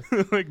in. Yeah.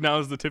 Like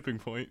now's the tipping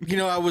point. You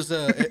know, I was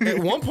at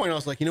one point I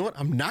was like, you know what?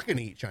 I'm not going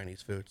to eat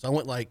Chinese food. So I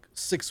went like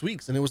 6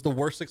 weeks, and it was the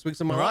worst 6 weeks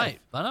of my Right. life.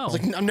 I know. I was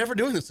like, I'm never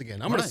doing this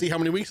again. I'm going Right. to see how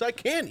many weeks I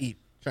can eat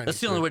Chinese. That's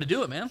the only food. way to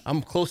do it, man.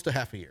 I'm close to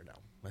half a year now.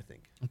 I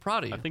think. I'm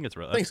proud of you. I think it's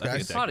real. Thanks, I think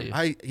guys. it's Proud of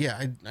accurate. you.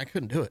 I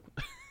couldn't do it.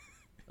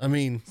 I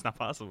mean, It's not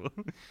possible.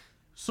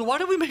 So why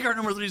did we make our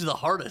number 3s the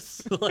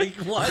hardest? Like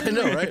why? I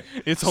know, right?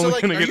 It's So, only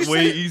like, gonna are get you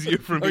way saying- easier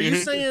from Are here. you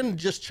saying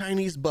just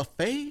Chinese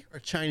buffet or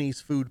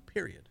Chinese food?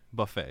 Period.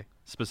 Buffet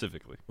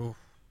specifically.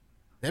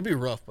 That'd be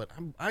rough, but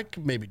I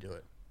could maybe do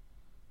it.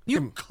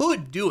 You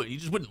could do it. You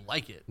just wouldn't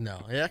like it.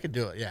 No, yeah, I could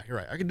do it. Yeah, you're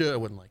right. I could do it. I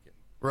wouldn't like it.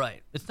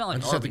 Right. It's not I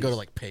like just have to go to Arby's.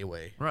 like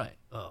Payway Right.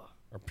 Ugh.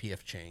 or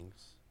PF Chang's,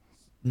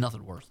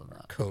 Nothing worse than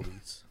that.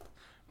 Kobe's.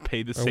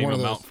 Pay the Or same one of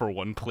amount those- for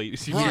one plate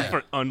as you Right. do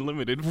for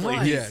unlimited plates.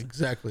 Right. Yeah,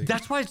 exactly.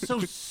 That's why it's so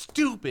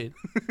stupid.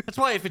 That's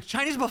why if a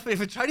Chinese buffet,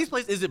 if a Chinese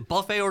place is it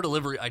buffet or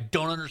delivery, I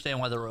don't understand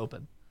why they're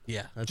open.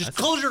 yeah, Just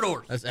close your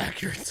doors. that's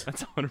accurate.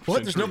 That's 100%.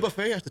 What? There's no true.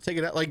 buffet. I have to take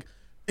it out. Like,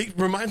 it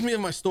reminds me of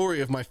my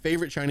story of my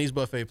favorite Chinese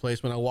buffet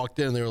place. When I walked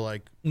in, they were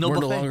like, No "We're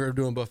no buffet." longer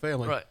doing buffet." I'm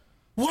like, Right.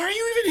 "Why are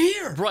you even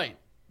here? Right.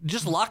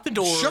 Just lock the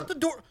door. Shut the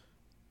door.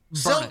 burn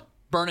Sell, it.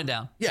 Burn it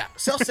down. Yeah,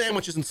 sell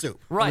sandwiches and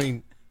soup. Right. I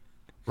mean,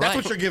 that's Right.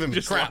 what you're giving me.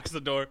 Just Crap. locks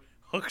the door,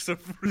 hooks a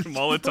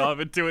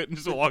Molotov into it, and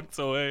just walks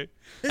away.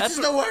 This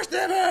is the worst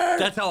ever.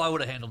 That's how I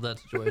would have handled that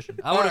situation.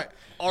 I would have right.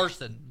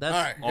 arson. That's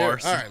all right. Here,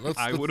 Arson. all right. Let's,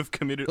 I would have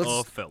committed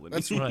a felony.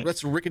 Let's Right.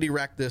 let's rickety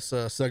rack this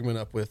segment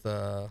up with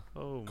Oh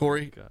my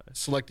Corey gosh.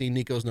 selecting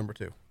Nico's number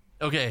 2.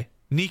 Okay,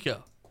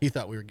 Nico. He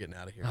thought we were getting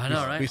out of here. I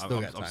know, right? We still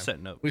I'm got time.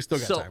 setting up. We still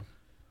got So- time.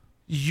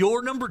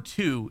 Your number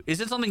 2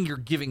 isn't something you're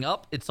giving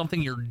up. It's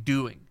something you're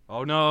doing.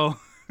 Oh no.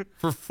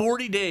 For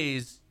 40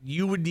 days,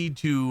 you would need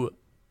to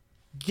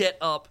get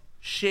up,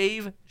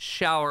 shave,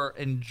 shower,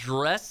 and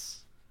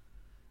dress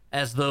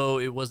as though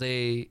it was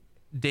a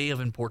day of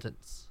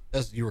importance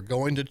As you were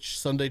going to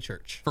Sunday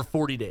church. for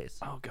 40 days.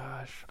 Oh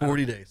gosh.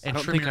 40 days. And I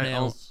don't trim think your I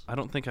own. nails. I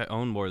don't think I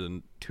own more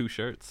than 2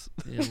 shirts.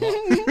 Yeah,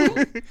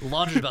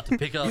 laundry's about to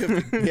pick up.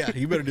 Yeah,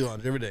 you better do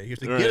laundry every day. You have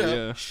to Right, get up,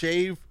 yeah.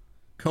 shave,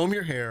 comb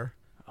your hair,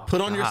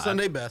 put on your God.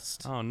 Sunday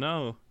best, Oh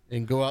no.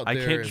 and go out I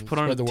there can't just and put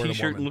on a spread the word of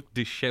t-shirt and Mormon. look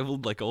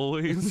disheveled like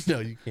always. No,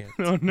 you can't.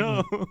 Oh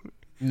no.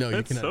 No, you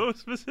That's cannot. so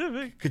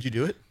specific. Could you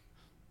do it?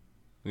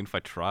 I mean, if I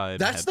tried.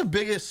 That's the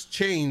biggest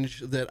change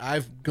that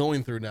I've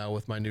going through now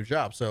with my new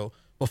job. So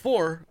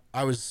before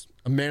I was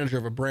a manager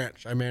of a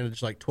branch. I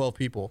managed like 12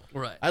 people.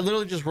 Right. I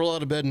literally just roll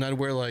out of bed and I'd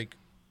wear like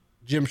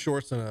gym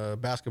shorts and a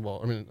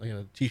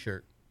a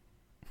t-shirt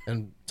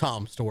and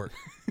Toms to work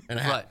and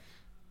a hat. Right.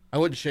 I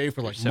wouldn't shave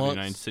for like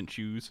 79-cent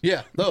shoes.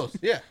 Yeah, those.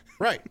 Yeah,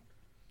 right.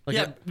 Like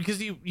Yeah, because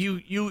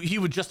he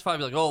would justify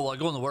be like, oh, well, I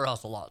go in the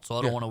warehouse a lot, so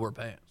I don't want to wear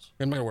pants.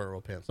 I'm not gonna wear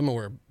real pants. I'm gonna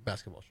wear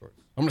basketball shorts.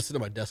 I'm gonna sit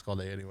at my desk all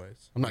day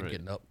anyways. I'm not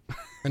getting up.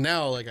 And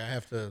now like I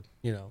have to,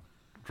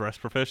 Dress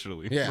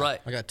professionally. yeah, Right.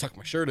 I gotta tuck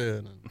my shirt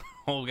in and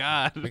Oh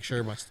God. make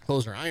sure my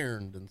clothes are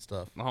ironed and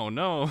stuff. Oh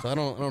no. So I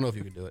don't know if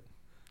you could do it.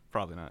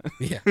 Probably not.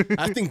 Yeah,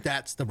 I think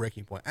that's the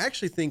breaking point. I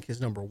actually think his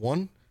number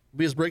one would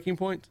be his breaking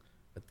point,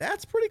 but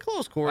that's pretty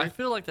close, Corey. I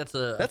feel like that's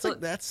a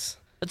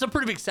That's a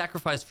pretty big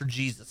sacrifice for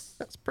Jesus.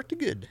 pretty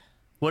good.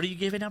 What are you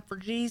giving up for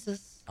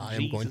Jesus? I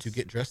am going to Jesus.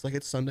 get dressed like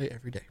it's Sunday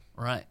every day.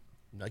 Right.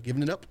 I'm not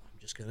giving it up. I'm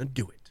just gonna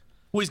do it.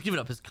 Well, he's giving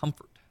up his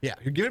comfort. Yeah,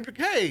 you're giving up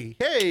your hey,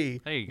 There you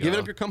giving go.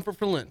 up your comfort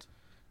for Lent.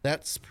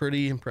 That's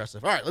pretty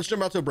impressive. All right, let's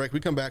jump out to a break. We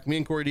come back. Me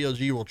and Corey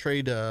DLG will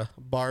trade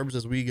barbs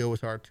as we go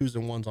with our 2s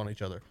and 1s on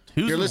each other.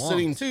 Twos You're and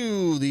listening ones.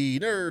 to the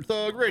Nerd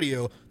Thug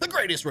Radio, the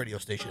greatest radio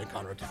station in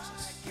Conroe,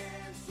 Texas.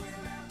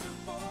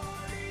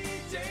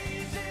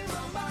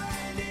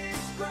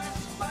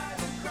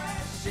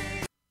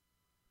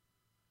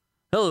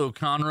 Hello,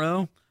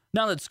 Conroe.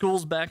 Now that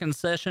school's back in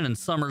session and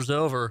summer's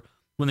over,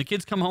 when the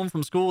kids come home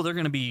from school, they're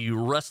going to be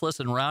restless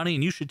and rowdy,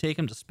 and you should take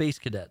them to Space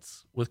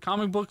Cadets. With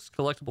comic books,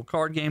 collectible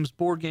card games,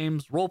 board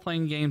games,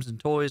 role-playing games, and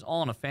toys,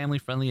 all in a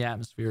family-friendly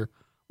atmosphere,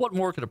 what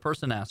more could a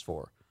person ask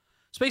for?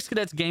 Space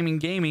Cadets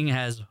Gaming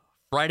has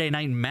Friday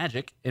Night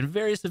Magic and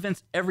various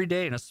events every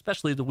day and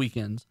especially the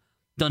weekends.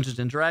 Dungeons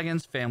 &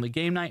 Dragons, Family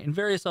Game Night, and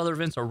various other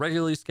events are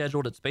regularly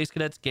scheduled at Space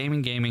Cadets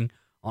Gaming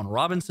on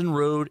Robinson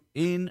Road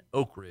in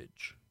Oak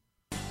Ridge.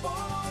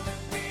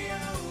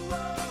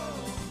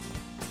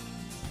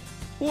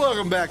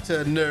 Welcome back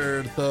to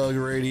Nerd Thug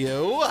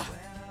Radio.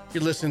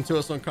 You're listening to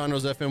us on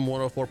Conroe's FM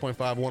 104.5,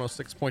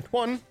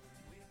 106.1,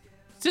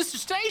 Sister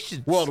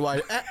Station!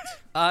 worldwide at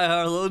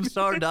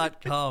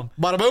iHeartLoneStar.com.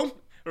 Bada Boom.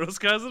 Those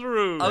guys in the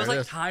room. I was There it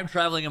like is. time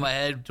traveling in my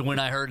head to when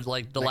I heard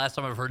like the last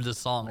time I've heard this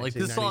song. Like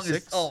this song is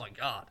 1996? oh my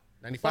god,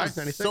 95, It's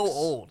 96? so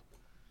old.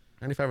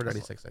 95 or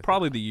 96, I think.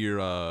 Probably the year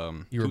were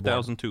born.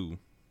 2002.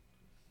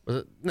 Was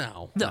it?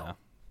 No. No,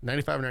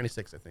 95 or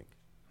 96, I think.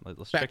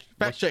 Let's Fact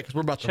let's check, because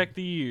we're about check to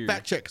the year.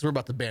 fact check, because we're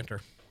about to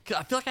banter.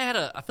 I feel like I had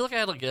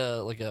like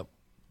a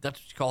that's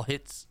what you call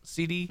hits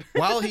CD.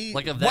 While he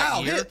Like of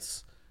that year?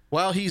 hits.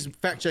 While he's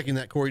fact checking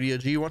that, Corey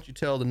DLG, why don't you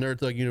tell the Nerd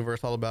Thug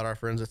universe all about our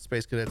friends at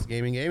Space Cadets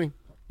Gaming?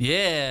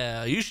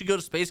 Yeah, you should go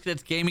to Space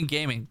Cadets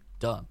Gaming.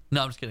 Done.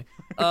 No, I'm just kidding.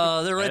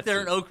 They're right there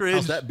in Oak Ridge.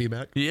 How's that,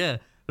 B-Mac? Yeah,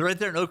 they're right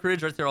there in Oak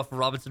Ridge, right there off of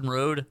Robinson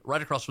Road,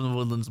 right across from the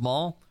Woodlands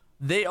Mall.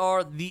 They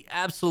are the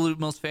absolute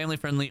most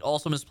family-friendly,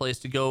 awesomest place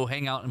to go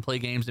hang out and play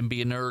games and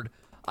be a nerd.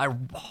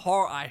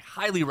 I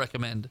highly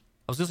recommend.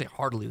 I was gonna say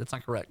heartily. That's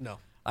not correct. No.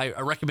 I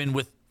recommend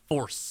with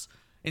force,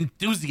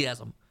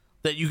 enthusiasm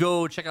that you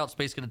go check out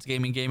Space Cadets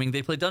Gaming.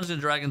 They play Dungeons and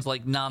Dragons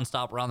like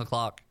nonstop, around the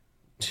clock,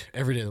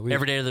 Every day of the week.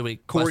 every day of the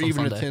week. Corey plus on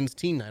even Sunday. attends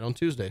teen night on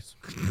Tuesdays.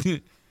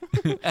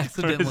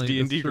 Accidentally.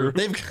 D&D That's true. group.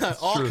 They've got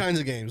all kinds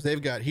of games.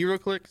 They've got Hero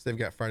Clicks. They've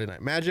got Friday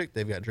Night Magic.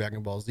 They've got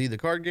Dragon Ball Z, the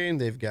card game.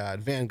 They've got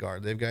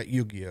Vanguard. They've got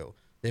Yu-Gi-Oh!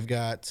 They've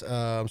got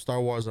Star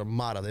Wars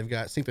Armada. They've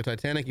got Sink the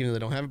Titanic, even though they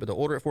don't have it, but they'll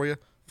order it for you.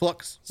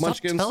 Flux, Stop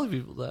Munchkins, telling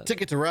people that.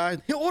 Ticket to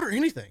Ride. He'll order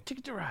anything.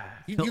 Ticket to ride.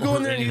 You He'll go in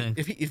order there, and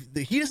anything.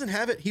 if he doesn't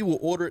have it, he will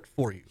order it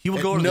for you. He will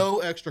At go to no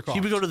extra cost.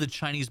 He would go to the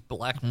Chinese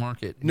black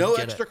market. and No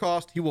get extra it.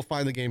 cost. He will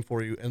find the game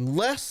for you,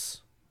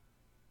 unless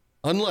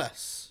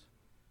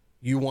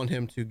you want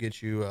him to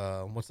get you.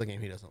 What's the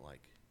game he doesn't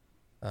like?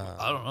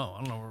 I don't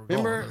know. Where we're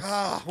Remember, going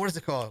with this. what is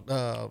it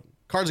called?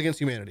 Cards Against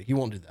Humanity. He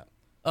won't do that.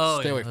 Oh,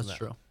 stay yeah, away from that's that.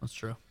 true. That's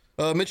true.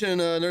 Mention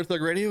Nerd Thug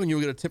Radio, and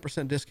you'll get a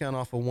 10% discount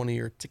off of one of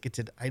your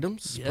ticketed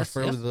items, Yes,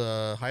 preferably yes.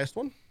 the highest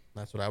one.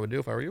 That's what I would do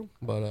if I were you.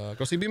 But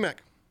go see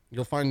B-Mac.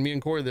 You'll find me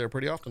and Corey there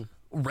pretty often.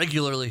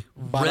 Regularly.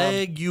 Bada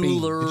bing. Did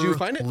you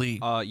find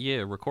it?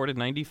 Yeah, recorded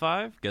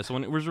 95. Guess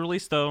when it was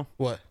released though?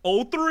 What?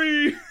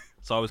 03.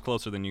 So I was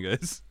closer than you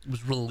guys. It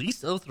was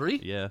released 03?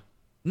 Yeah.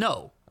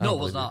 No. I No, don't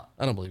it was believe you. not.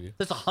 I don't believe you.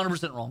 That's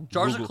 100% wrong.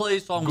 Jars of Clay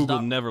song was Google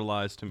not. never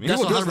lies to me.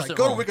 That's Google does 100% that.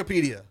 Go wrong. to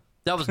Wikipedia.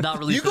 That was not You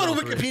released go to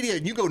in 03. Wikipedia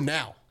and you go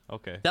now.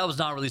 Okay. That was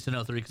not released in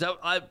 03 because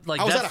I I was that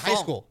out of high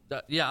song- school.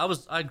 Yeah,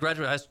 I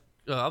graduated high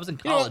school. I was in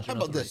You know what? college. How in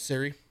about 03. this,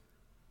 Siri?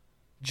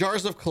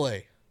 Jars of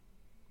Clay.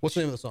 What's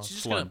the name of the song? She's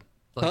just Flood.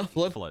 gonna. Huh?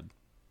 Flood? Flood.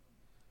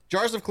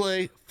 Jars of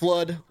Clay,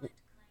 Flood.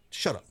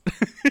 Shut up.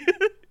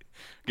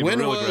 Get When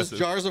real was aggressive.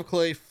 Jars of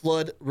Clay,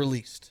 Flood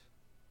released?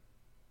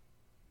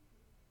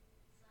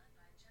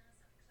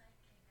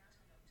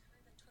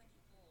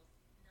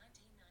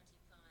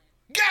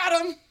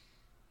 Got him!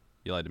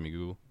 You lied to me,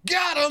 Google.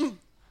 Got him!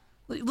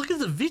 Like, look at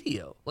the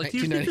video. Like, do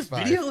you think this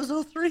 1995. video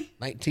was 03?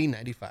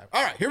 1995.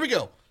 All right, here we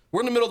go.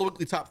 We're in the middle of the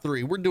weekly top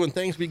three. We're doing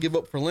things we give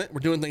up for Lent. We're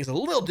doing things a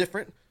little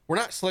different. We're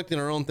not selecting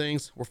our own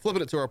things. We're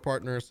flipping it to our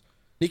partners.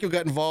 Nico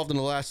got involved in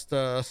the last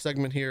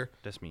segment here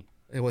That's me.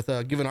 with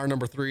giving our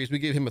number threes. We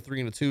gave him a 3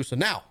 and a 2. So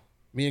now,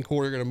 me and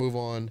Corey are going to move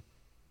on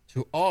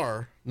to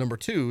our number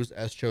 2s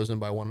as chosen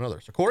by one another.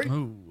 So, Corey,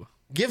 Ooh.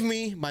 give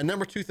me my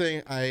number 2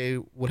 thing I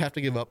would have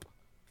to give up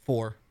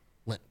for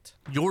Lent.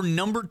 Your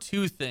number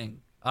 2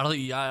 thing. I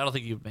don't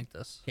think you would make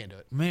this. Can't do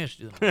it. Maybe I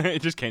should do that.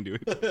 It just can't do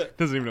it.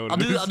 Doesn't even know what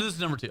I'll it is. do this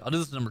number 2. I'll do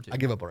this number 2. I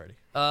give up already.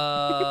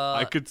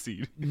 I could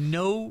see.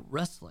 No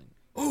wrestling.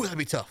 Oh, that'd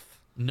be tough.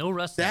 No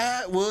wrestling.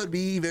 That would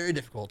be very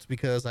difficult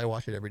because I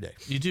watch it every day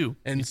You do.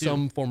 in You do.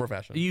 some form or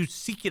fashion. You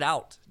seek it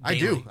out. I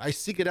daily. do. I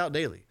seek it out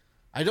daily.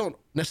 I don't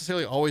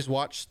necessarily always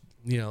watch,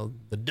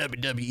 the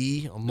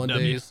WWE on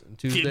Mondays and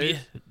Tuesdays.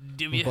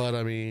 W. But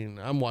I mean,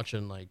 I'm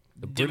watching like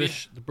the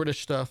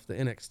British stuff, the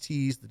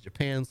NXTs, the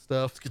Japan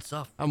stuff. Good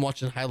stuff. I'm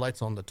watching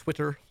highlights on the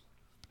Twitter.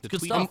 It's good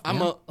tweet- stuff. I'm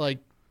man. a, like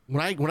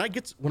when I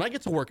get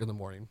to work in the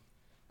morning,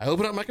 I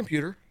open up my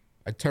computer,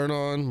 I turn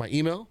on my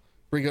email,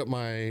 bring up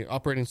my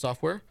operating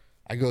software,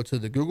 I go to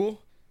the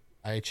Google,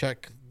 I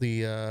check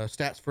the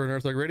stats for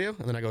Nerd Thug Radio,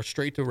 and then I go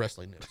straight to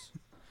wrestling news.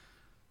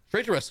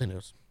 Straight to wrestling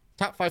news.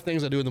 Top 5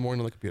 things I do in the morning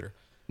on the computer.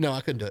 No,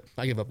 I couldn't do it.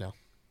 I give up now.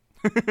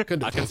 Couldn't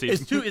do I it. can see.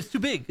 It's too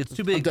big. It's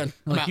too big. I'm done.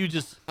 I'm Like out. you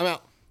just. I'm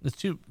out. It's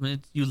too.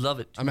 You love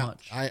it too I'm out.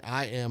 much.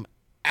 I am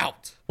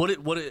out.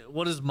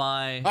 What is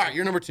my? All right,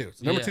 you're number 2.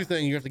 So number Yeah. 2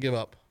 thing you have to give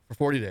up for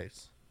 40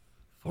 days.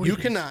 You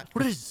cannot.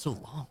 What is so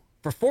long?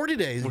 For 40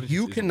 days, is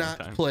you this in one cannot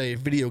time? play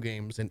video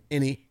games in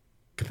any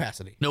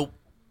capacity. Nope.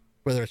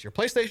 Whether it's your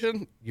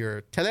PlayStation,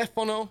 your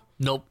telefono,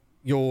 Nope.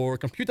 your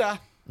computer,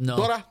 No.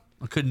 Dora,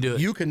 I couldn't do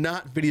it. you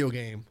cannot video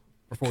game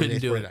for 40 couldn't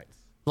days, do 40 it. nights.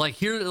 Like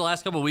here the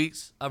last couple of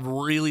weeks, I've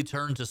really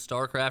turned to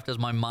StarCraft as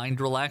my mind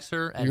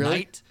relaxer at You really?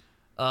 night.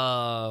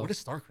 What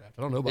is StarCraft?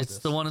 I don't know about It's this.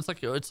 the one. It's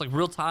like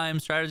real time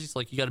strategy. So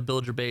like you got to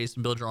build your base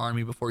and build your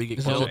army before you get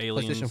Is it killed. on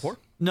aliens. PlayStation 4?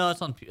 No,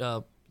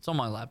 it's on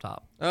my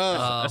laptop.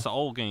 That's an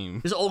old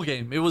game. It's an old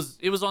game. It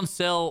was on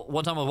sale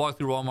one time. I walked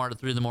through Walmart at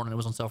 3 a.m. It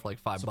was on sale for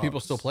like $5. People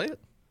still play it?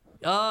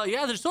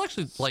 Yeah, there's still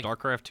actually like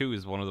StarCraft 2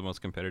 is one of the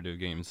most competitive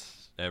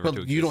games ever But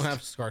to you don't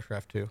exist. have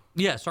StarCraft 2.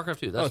 yeah, StarCraft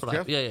 2. That's what I.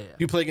 Jeff? Yeah.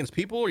 You play against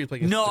people or you play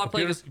against No, the I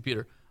play computer? against the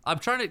computer. I'm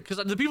trying to because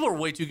the people are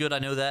way too good. I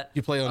know that.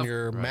 You play on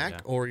your Mac yeah.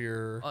 or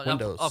your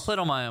Windows? I played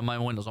on my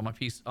Windows on my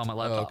PC on my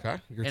laptop.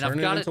 Okay. You're and I've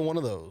turning got it into one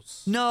of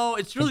those. No,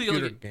 it's really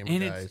Computer like, gamer and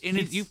guys. it's and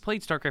it's You've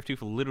played StarCraft 2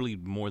 for literally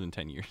more than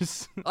 10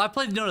 years. I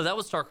played no, that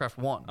was StarCraft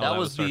 1. that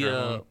was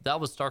StarCraft 1. That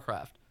was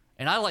StarCraft.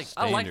 And I liked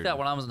Standard. that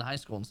when I was in high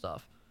school and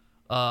stuff.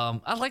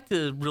 I like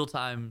the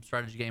real-time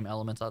strategy game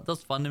elements.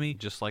 That's fun to me.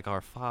 Just like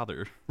our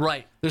father.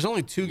 Right. There's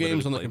only 2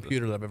 games on the played this.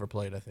 computer that I've ever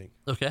played, I think.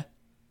 Okay.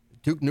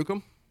 Duke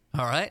Nukem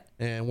All right.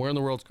 and Where in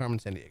the World's Carmen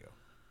Sandiego.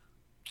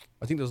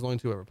 I think those are the only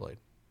 2 I ever played.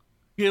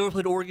 You ever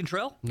played Oregon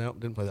Trail? No,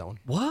 didn't play that one.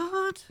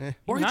 What? Eh.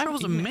 Oregon Even Trail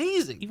was even-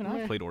 amazing. Even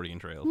I played Oregon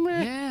Trail.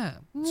 Yeah.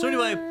 So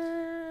anyway,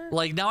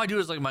 like now I do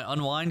it as like my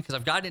unwind because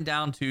I've gotten it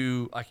down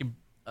to I can.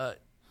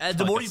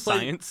 The more Like you a play,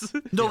 science.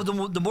 no,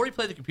 the more you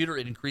play the computer,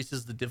 it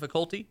increases the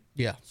difficulty.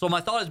 Yeah. So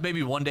my thought is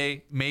maybe one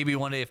day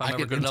if I'm I ever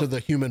get good into enough, the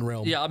human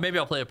realm. yeah, maybe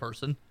I'll play a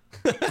person.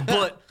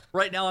 But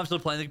right now I'm still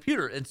playing the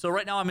computer, and so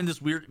right now I'm in this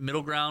weird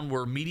middle ground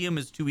where medium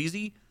is too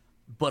easy,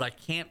 but I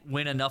can't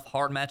win enough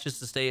hard matches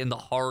to stay in the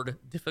hard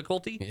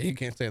difficulty. Yeah, you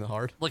can't stay in the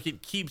hard. Like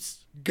it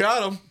keeps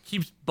Got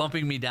him.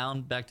 bumping me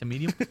down back to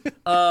medium.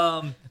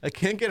 I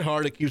can't get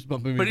hard. It keeps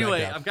bumping me But back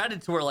anyway, up. I've gotten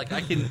it to where like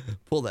I can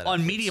Pull that out.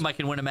 on medium I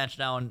can win a match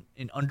now in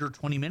under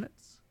 20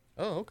 minutes.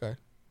 Oh, okay.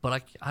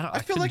 But I don't. I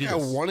feel couldn't like do I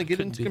this. want to get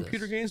Couldn't into do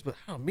computer this. games,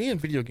 but me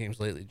and video games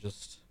lately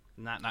just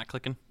Not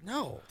clicking.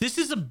 no. This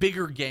is a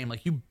bigger game.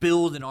 Like you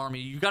build an army,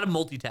 you got to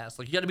multitask.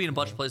 Like you got to be in a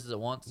bunch of places at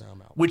once. No,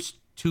 I'm out. Which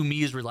to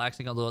me is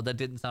relaxing, although that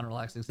didn't sound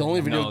relaxing. The only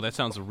saying that. video- No, that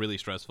sounds really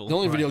stressful. The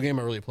only video game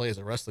I really play is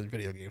a wrestling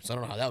video game, so I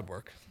don't know how that would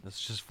work. That's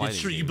just fighting.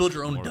 It's true. You games, build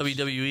your own of course.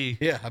 WWE.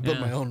 Yeah, I built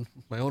Yeah.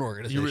 my own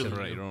organization. really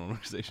Right, your own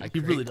organization. He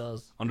really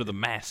does. Under the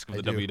mask of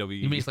the do.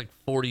 WWE. He makes like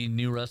 40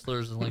 new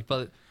wrestlers and like,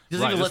 but he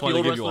doesn't right, even that's let why the they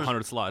old give you wrestlers.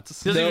 100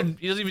 slots. He doesn't, No.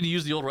 he doesn't even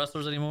use the old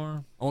wrestlers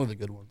anymore. Only the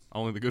good ones.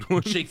 Only the good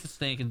ones. Shake the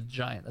snake and the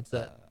giant. That's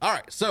it. All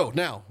right, so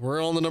now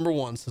we're on the number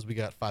 1 since we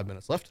got 5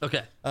 minutes left.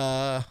 Okay.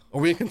 Are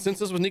we in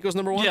consensus with Nico's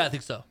number 1? Yeah, I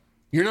think so.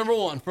 Your number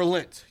 1 for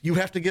Lent. You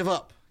have to give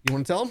up. You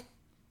want to tell him?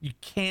 You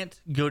can't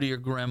go to your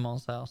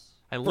grandma's house.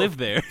 I live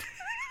there.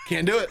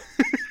 Can't do it.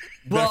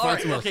 Well, all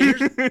find right, some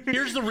okay.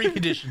 Here's the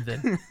recondition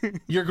then.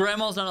 Your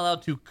grandma's not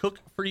allowed to cook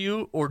for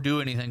you or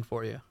do anything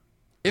for you.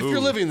 If you're Ooh.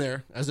 living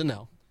there, as in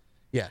now,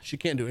 yeah, she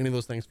can't do any of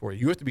those things for you.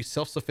 You have to be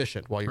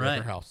self-sufficient while you're at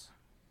Right. her house.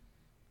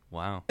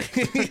 Wow.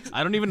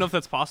 I don't even know if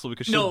that's possible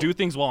because she'll No. do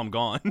things while I'm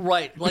gone.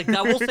 Right. Like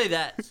I will say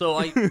that. So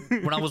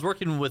when I was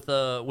working with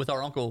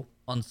our uncle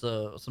on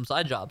some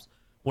side jobs,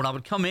 when I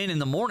would come in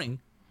the morning,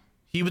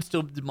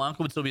 my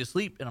uncle would still be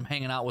asleep, and I'm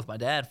hanging out with my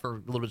dad for a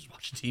little bit, just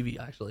watching TV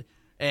actually.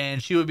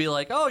 And she would be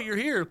like, "Oh, you're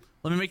here.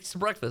 Let me make you some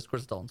breakfast." Of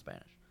course, it's all in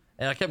Spanish.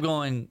 And I kept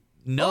going,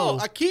 "No." Oh,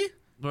 aquí?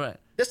 Right.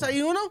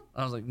 Desayuno?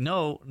 I was like,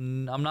 "No,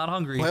 I'm not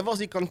hungry. Huevos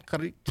y con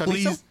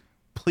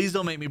Please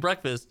don't make me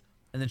breakfast."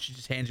 And then she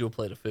just hands you a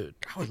plate of food.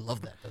 I would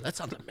love that. Though. That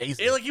sounds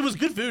amazing. It was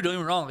good food. Don't get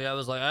me wrong. Like, I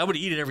was like, I would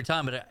eat it every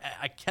time, but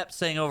I kept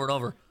saying over and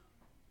over,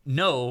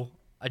 "No,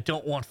 I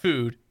don't want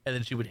food." And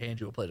then she would hand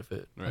you a plate of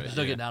food. Right, There's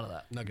no yeah. getting out of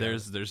that. Not good.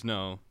 There's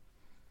no.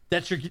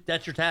 That's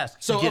your task.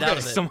 So, get okay, out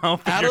of it. Somehow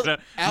Out figure of- it out.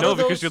 out No, of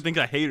because those- she'll think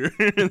I hate her.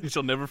 and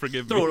she'll never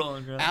forgive me. Throw it on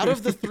the ground. Out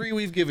of the 3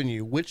 we've given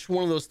you, which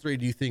one of those 3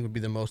 do you think would be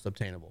the most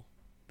obtainable?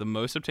 The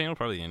most obtainable,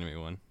 probably the anime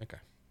one. Okay,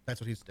 that's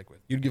what he'd stick with.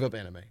 You'd give up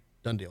anime.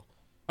 Done deal.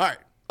 All right.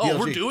 Oh,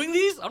 we're DLG. doing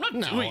these? I'm not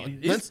No, doing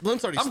these.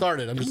 Lent's already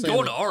started. I'm just saying.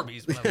 going to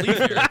Arby's when I leave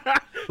here.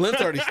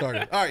 Lent's already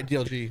started. All right,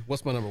 DLG.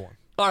 What's my number 1?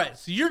 All right,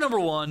 so you're number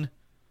 1.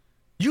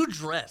 You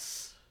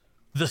dress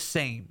the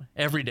same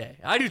every day.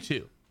 I do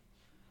too.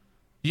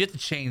 You have to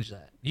change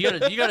that. You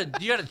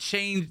gotta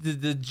change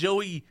the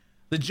Joey.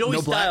 The Joey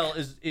No black? style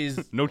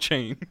is No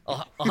chain.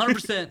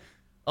 100%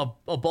 a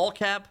ball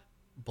cap,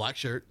 Black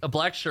shirt. a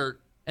black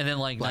shirt, and then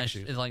like Black nice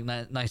shoes. and like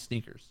nice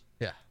sneakers.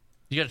 Yeah.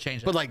 You gotta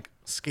change that. But like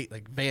skate,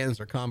 like Vans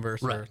or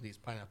Converse or Right. these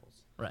pineapples.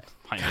 right.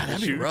 Pineapple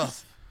That'd be shoes.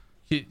 rough.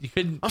 You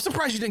couldn't. I'm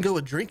surprised you didn't go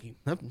with drinking.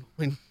 I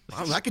mean,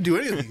 I could do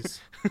any of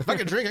these. If I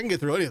could drink, I can get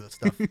through any of this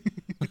stuff.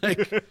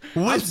 Like,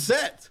 I'm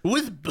set.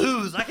 With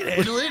booze, I can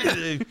handle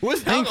anything.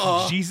 With Thank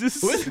alcohol.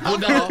 Jesus. With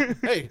alcohol.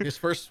 Hey, his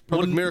first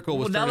public miracle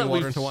was now turning that water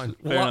we've- into wine.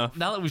 Fair enough.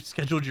 Now that we've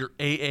scheduled your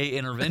AA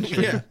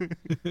intervention. Yeah.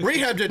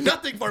 Rehab did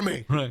nothing for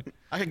me. Right.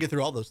 I could get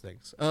through all those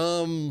things.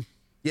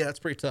 Yeah, that's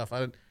pretty tough.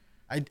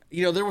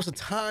 There was a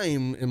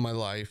time in my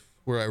life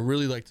where I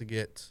really liked to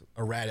get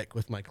erratic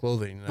with my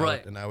clothing.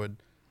 Right.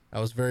 I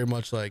was very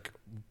much like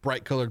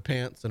bright colored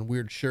pants and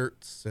weird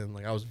shirts, and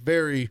like I was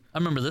very I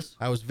remember this.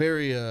 I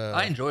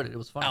I enjoyed it. It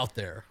was fun. out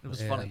there. It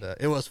was And, funny.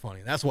 It was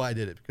funny. That's why I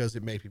did it, because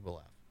it made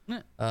people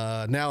laugh.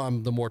 Now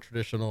I'm the more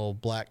traditional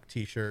black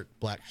t-shirt,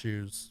 black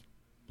shoes,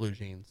 blue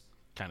jeans,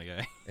 Kind of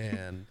guy.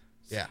 and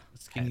yeah,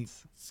 Skinny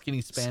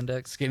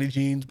spandex. skinny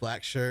jeans,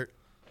 black shirt,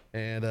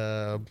 and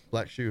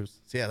black shoes.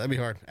 So yeah, that'd be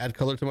hard. Add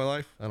color to my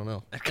life? I don't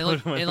know.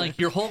 And like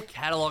your whole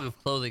catalog of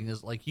clothing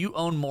is like you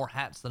own more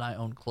hats than I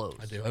own clothes.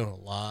 I do. I own a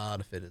lot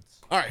of fitteds.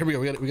 All right, here we go.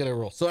 We got to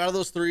roll. So out of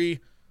those 3,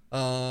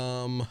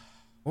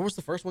 what was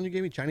the first one you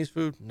gave me? Chinese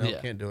food? No,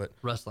 Yeah. can't do it.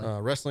 Wrestling.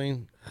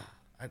 Wrestling.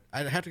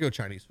 I'd have to go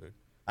Chinese food.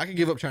 I could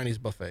give up Chinese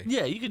buffet.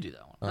 Yeah, you could do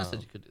that one. I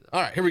said you could do that.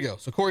 All right, here we go.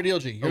 So Corey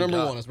DLG, you're Oh, number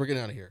God. 1 as we're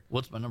getting out of here.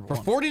 What's my number For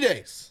 1? 40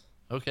 days,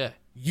 Okay.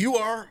 you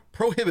are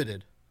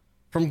prohibited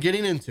from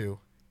getting into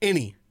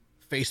any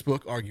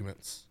Facebook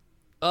arguments.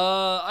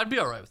 I'd be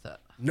all right with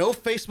that. No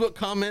Facebook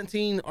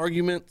commenting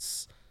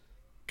arguments,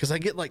 because I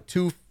get like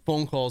 2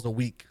 phone calls a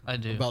week I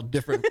do. about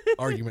different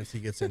arguments he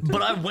gets into.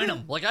 But I win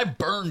them. Like I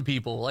burn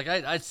people. Like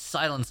I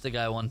silenced a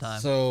guy one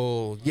time.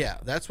 So yeah,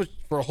 that's what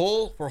for a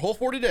whole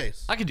 40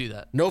 days. I could do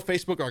that. No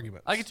Facebook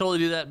arguments. I could totally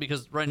do that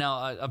because right now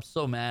I'm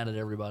so mad at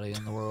everybody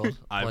in the world.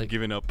 I've like,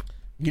 given up.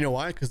 You know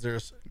why? Because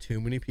there's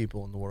too many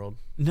people in the world.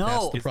 No.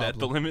 That's the Is that the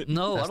problem. limit?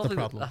 no, That's I don't the think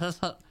problem.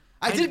 that's not.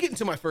 I did get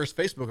into my first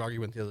Facebook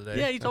argument the other day.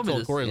 Yeah, you told me I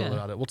told this, Corey a little yeah.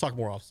 about it. We'll talk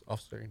more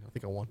off screen. I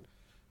think I won.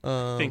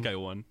 I think I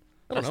won.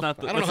 That's know. not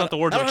the, I don't that's know not the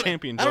how- words I of don't a know-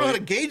 champion. I don't know how Joey.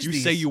 to gauge You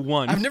these. say you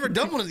won. I've never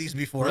done one of these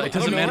before. Right. I It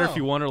doesn't don't matter know if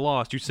you won or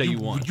lost. You say you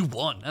won. You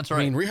won. That's I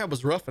right. mean, rehab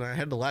was rough, and I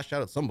had to lash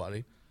out at somebody.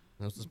 And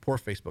it was this poor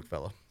Facebook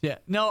fella. yeah.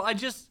 No, I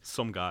just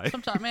Some guy.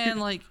 sometimes, man,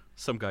 like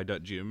Some guy.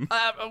 Jim.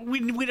 we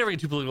never get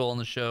too political on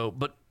the show,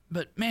 but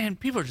man,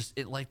 people are just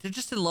they're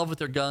just in love with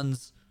their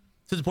guns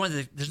to the point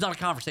that there's not a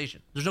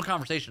conversation. There's no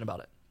conversation about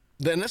it.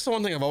 And that's the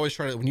one thing I've always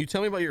tried to, when you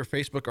tell me about your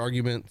Facebook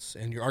arguments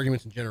and your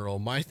arguments in general,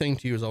 my thing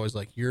to you is always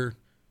like, you're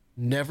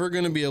never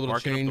going to be able to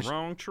Barking change. up the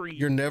wrong tree.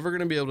 You're never going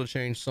to be able to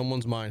change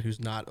someone's mind who's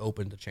not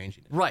open to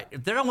changing it. Right.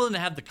 If they're not willing to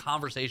have the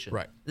conversation.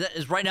 Right. That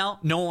is right now,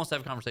 no one wants to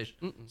have a conversation.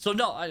 So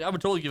no, I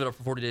would totally give it up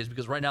for 40 days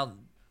because right now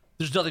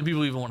there's nothing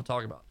people even want to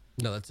talk about.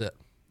 No, that's it.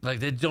 Like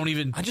they don't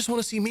even I just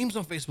want to see memes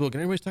on Facebook and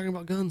everybody's talking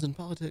about guns and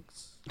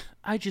politics.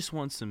 I just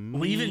want some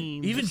well, even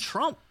memes.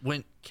 Trump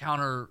went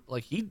counter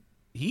like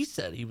he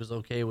said he was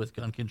okay with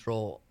gun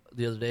control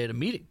the other day at a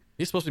meeting.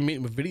 He's supposed to be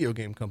meeting with video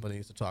game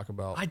companies to talk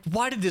about.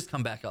 Why did this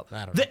come back up?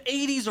 I don't The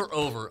 80s are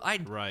over.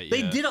 Right, They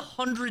yeah. did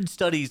 100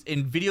 studies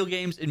in video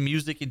games and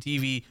music and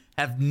TV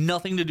have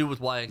nothing to do with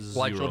why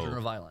Zero. children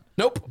are violent.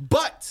 Nope.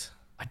 But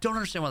I don't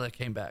understand why that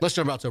came back. let's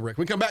jump out to a break.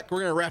 When we come back, we're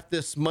going to wrap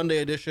this Monday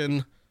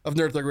edition of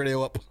Nerd Thug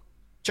Radio up.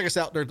 Check us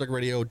out,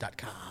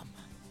 nerdthugradio.com.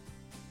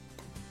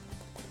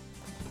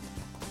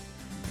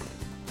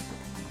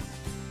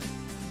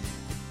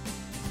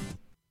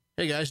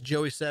 Hey guys,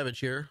 Joey Savage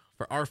here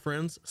for our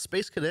friends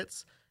Space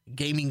Cadets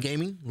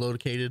Gaming,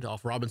 located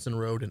off Robinson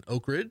Road in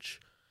Oak Ridge.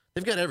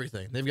 They've got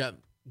everything. They've got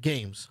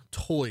games,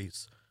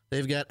 toys,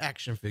 they've got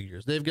action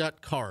figures, they've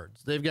got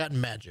cards, they've got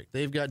Magic,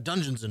 they've got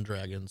Dungeons and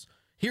Dragons,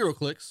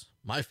 HeroClix,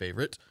 my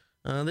favorite.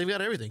 They've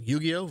got everything.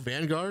 Yu-Gi-Oh,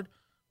 Vanguard,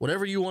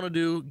 whatever you want to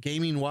do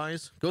gaming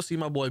wise, go see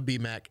my boy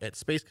B-Mac at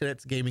Space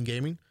Cadets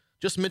Gaming.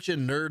 Just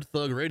mention Nerd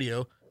Thug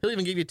Radio. He'll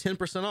even give you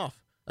 10%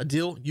 off. A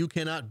deal you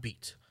cannot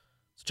beat.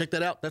 So check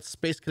that out. That's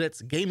Space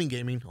Cadets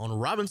Gaming on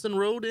Robinson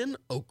Road in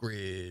Oak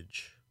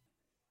Ridge.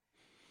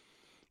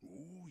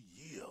 Oh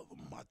yeah, the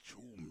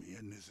macho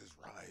madness is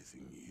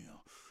rising, yeah.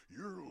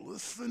 You're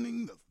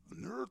listening to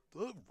Nerd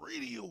Thug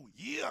Radio,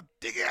 yeah,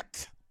 dig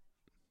it!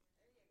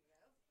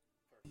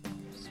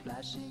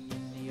 Splashing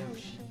in the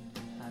ocean,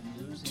 I'm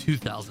losing.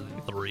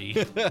 2003.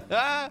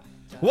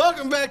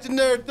 Welcome back to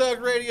Nerd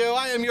Thug Radio.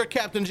 I am your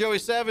Captain Joey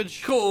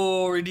Savage.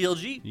 Corey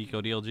DLG.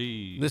 Nico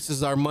DLG. This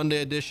is our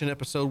Monday edition,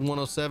 episode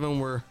 107.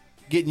 We're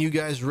getting you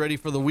guys ready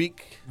for the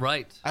week.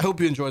 Right. I hope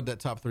you enjoyed that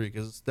top 3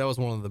 because that was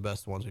one of the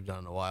best ones we've done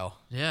in a while.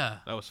 Yeah.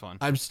 That was fun.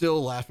 I'm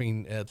still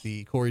laughing at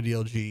the Corey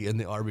DLG and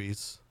the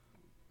Arby's.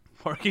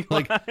 Parking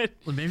like- lot.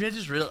 Well, maybe I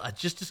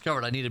just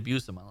discovered I need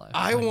abuse in my life.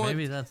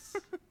 Maybe that's.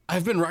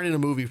 I've been writing a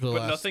movie for the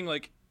But last. nothing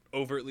like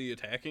overtly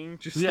attacking.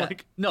 Just Yeah.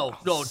 like No,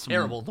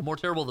 terrible. The more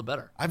terrible, the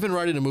better. I've been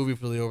writing a movie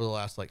for over the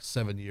last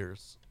 7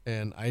 years,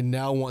 and I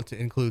now want to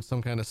include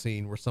some kind of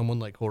scene where someone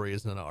like Corey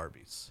is in an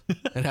Arby's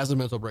and has a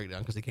mental breakdown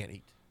because he can't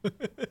eat,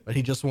 but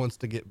he just wants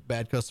to get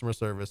bad customer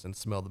service and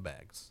smell the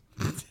bags.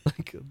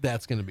 Like,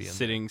 that's gonna be in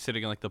there.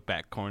 sitting in like the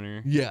back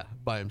corner. Yeah,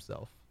 by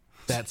himself.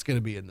 That's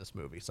gonna be in this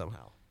movie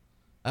somehow.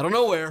 I don't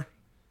know where,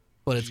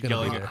 but it's gonna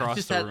Yelling be there.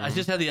 across the room. I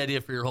just had the idea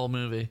for your whole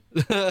movie.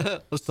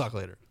 Let's talk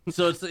later.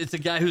 So it's a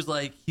guy who's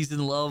like he's in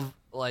love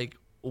like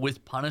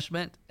with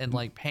punishment and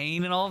like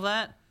pain and all of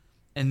that,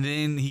 and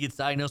then he gets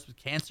diagnosed with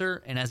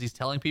cancer, and as he's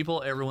telling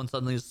people, everyone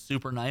suddenly is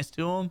super nice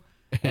to him,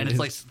 and it's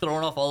like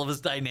throwing off all of his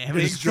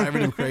dynamics. It's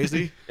driving him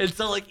crazy. And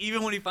so like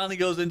even when he finally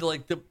goes into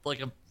like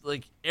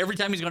every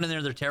time he's gone in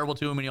there, they're terrible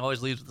to him, and he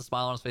always leaves with a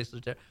smile on his face.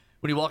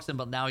 When he walks in,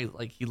 but now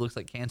he looks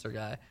like cancer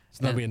guy.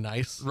 It's not And- being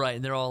nice. right?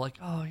 And they're all like,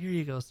 "Oh, here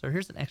you go, sir.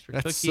 Here's an extra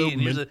That's cookie." so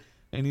And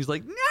and he's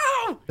like,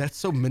 "No, That's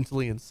so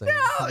mentally insane.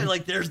 no!" And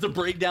like there's the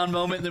breakdown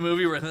moment in the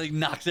movie where he like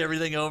knocks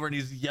everything over and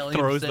he's yelling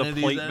Throws the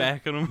obscenities plate at him.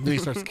 back at him. Then he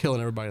starts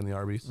killing everybody in the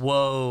Arby's.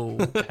 Whoa!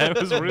 That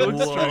was really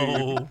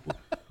strange.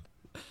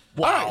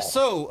 Whoa! All right,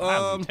 so That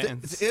was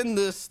intense. in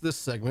this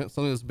segment,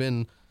 something that's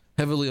been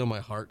heavily on my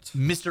heart,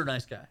 Mr.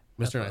 Nice Guy.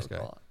 That's Mr. what I Nice would Guy.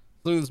 call it.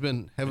 Something that's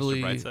been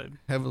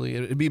Brightside?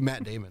 it'd be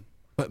Matt Damon,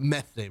 but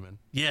Meth Damon.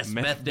 Yes,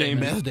 Meth Meth Damon.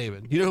 Damon. Meth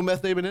Damon. You know who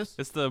Meth Damon is?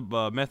 It's the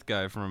meth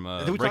guy from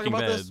Did we talk Breaking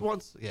about Bad. this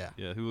once? Yeah.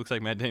 Yeah, who looks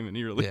like Matt Damon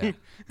eerily. Yeah.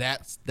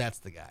 That's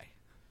the guy.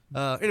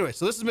 Anyway,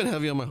 so this has been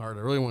heavy on my heart. I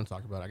really want to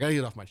talk about it. I got to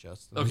get it off my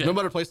chest. There's Okay. no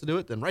better place to do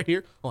it than right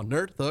here on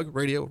Nerd Thug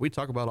Radio, where we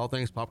talk about all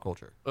things pop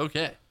culture.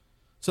 Okay.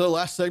 So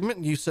last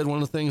segment, you said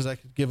one of the things I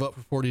could give up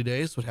for 40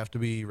 days would have to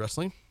be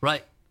wrestling.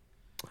 Right.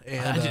 And,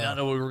 I did not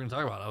know what we were going to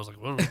talk about. I was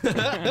like, what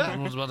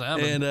was about to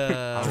happen? And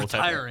It's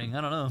retiring.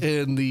 I don't know.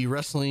 in the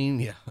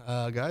wrestling,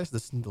 guys,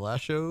 this is the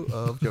last show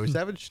of Joey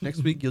Savage.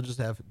 Next week, you'll just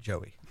have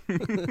Joey.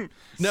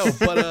 No,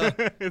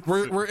 but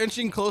we're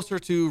inching closer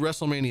to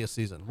WrestleMania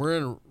season. We're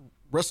in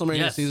WrestleMania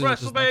Yes. season.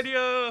 which is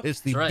WrestleMania.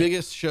 It's the That's right.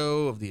 biggest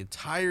show of the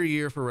entire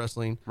year for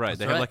wrestling. Right,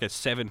 they right. have like a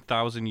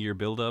 7,000 year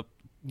buildup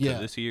to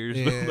this year's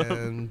buildup.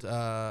 and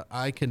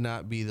I could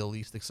not be the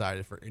least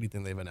excited for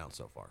anything they've announced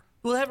so far.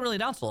 Well, they haven't really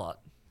announced a lot.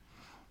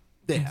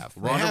 They have.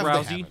 They Ronda have, they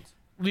Rousey. haven't.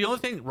 The only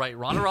thing, right?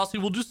 Ronda Rousey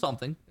will do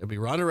something, It'll be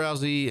Ronda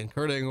Rousey and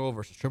Kurt Angle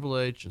versus Triple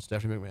H and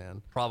Stephanie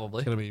McMahon. probably.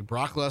 It's going to be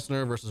Brock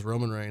Lesnar versus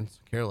Roman Reigns.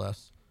 Care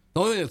less. The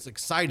only thing that's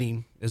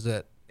exciting is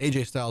that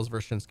AJ Styles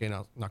versus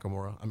Shinsuke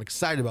Nakamura. I'm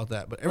excited about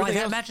that, but Why everything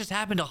that else, match has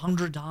happened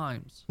 100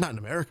 times. not in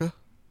America.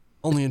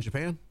 Only in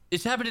Japan.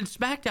 It's happened in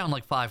SmackDown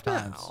like 5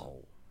 times.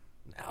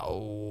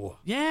 No.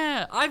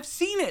 Yeah, I've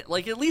seen it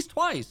like at least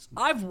twice.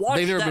 I've watched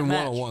They've never that been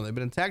match. one-on-one. They've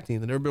been in tag team.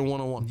 They've never been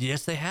one-on-one.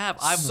 Yes, they have.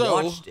 I've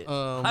So, watched it.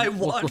 I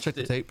watched we'll check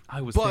the it. tape.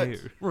 I was But,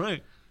 there.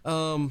 Right.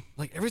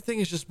 Like everything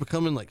is just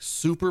becoming like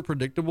super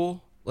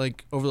predictable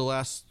like over the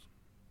last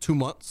 2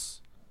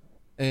 months.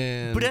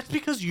 And But that's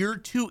because you're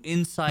too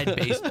inside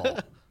baseball.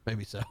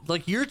 maybe so.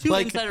 Like you're too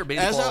Like, insider as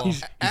baseball. I-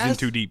 He's in As-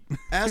 too deep.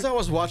 As I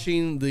was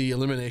watching the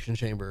Elimination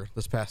Chamber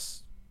this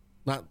past,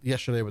 not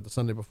yesterday, but the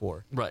Sunday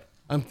before, Right.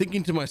 I'm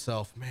thinking to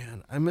myself,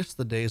 man, I miss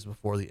the days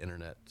before the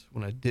internet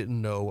when I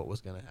didn't know what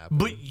was going to happen.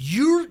 But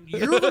you're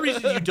the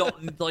reason you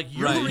don't like.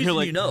 You're the reason you're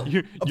like, you know.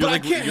 But I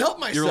can't help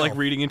You're like myself.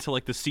 reading into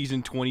like the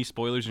season 20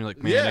 spoilers, and you're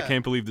like, man, I Yeah.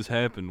 can't believe this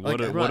happened. What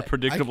Like, a right.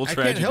 predictable I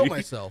tragedy. can't help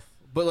myself.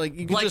 But like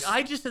you can Like just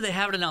I just said, they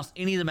haven't announced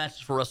any of the matches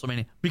for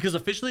WrestleMania because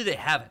officially they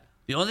haven't.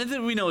 The only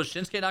thing we know is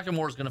Shinsuke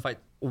Nakamura is going to fight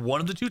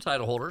one of the 2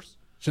 title holders.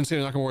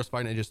 Shinsuke Nakamura is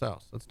fighting AJ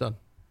Styles. That's done.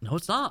 No,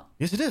 it's not.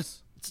 Yes, it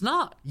is. It's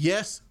not.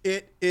 Yes,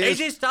 it is.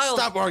 AJ Styles-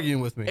 Stop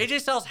arguing with me. AJ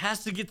Styles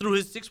has to get through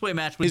his 6-way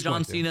match with He's John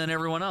going to. Cena and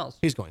everyone else.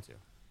 He's going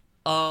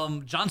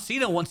to. John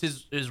Cena wants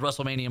his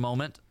WrestleMania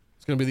moment.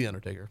 It's going to be the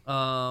Undertaker.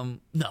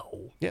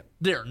 No. Yep.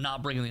 They're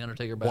not bringing the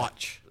Undertaker back.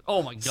 Watch.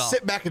 Oh my god.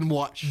 Sit back and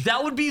watch.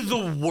 That would be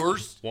the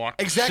worst.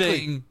 Exactly.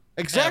 thing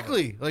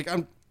Exactly. Like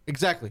I'm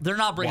exactly. They're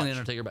not bringing the Watch.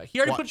 Undertaker back. He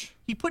already Watch.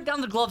 put down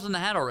the gloves and the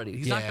hat already.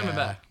 He's not coming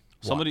back.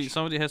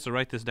 Somebody has to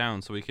write this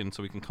down so we can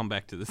come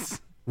back to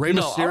this. Rey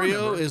No, I'll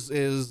Mysterio remember.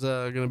 is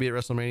going to be at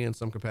WrestleMania in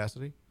some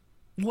capacity.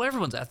 Well,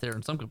 everyone's out there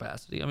in some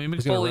capacity. I mean,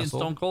 gonna Mick Foley and wrestle.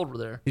 Stone Cold were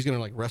there. He's going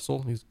to like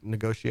wrestle. He's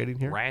negotiating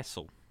here.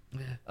 Wrestle. I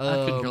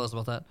couldn't care less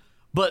about that.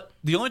 But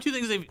the only 2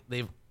 things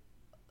they've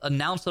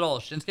announced at all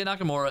is Shinsuke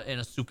Nakamura and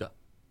Asuka.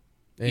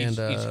 And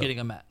each getting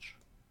a match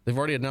they've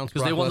already announced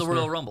because they Brock won the Lesnar.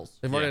 Royal Rumbles.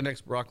 They've already Yeah.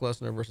 announced Brock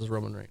Lesnar versus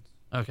Roman Reigns.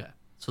 Okay,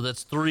 so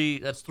that's 3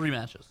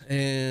 matches,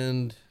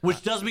 And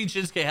which does mean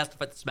Shinsuke has to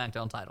fight the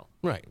SmackDown title.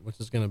 right, which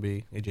is going to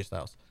be AJ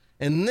Styles.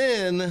 And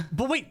then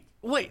But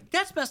wait,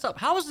 that's messed up.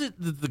 How is it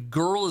that the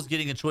girl is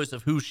getting a choice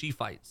of who she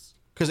fights?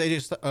 because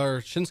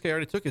Shinsuke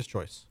already took his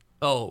choice.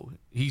 Oh,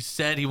 he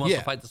said he wants Yeah.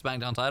 to fight the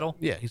SmackDown title.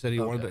 Yeah, he said he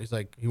wanted.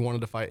 He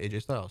wanted to fight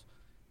AJ Styles.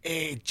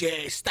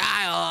 AJ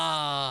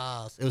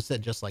Styles. It was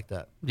said just like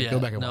that. Yeah, Go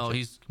back and no, watch it.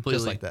 he's completely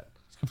just like that.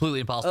 It's completely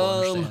impossible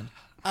to understand.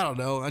 I don't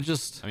know. I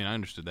mean, I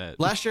understood that.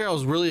 Last year I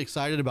was really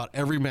excited about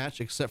every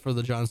match except for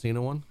the John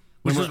Cena one.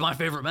 Which was my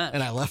favorite match.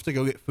 And I left to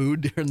go get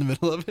food during the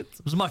middle of it.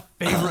 It was my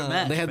favorite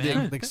match. They had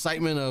man. the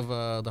excitement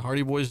of the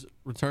Hardy Boys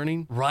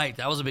returning. Right,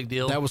 that was a big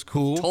deal. That was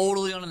cool.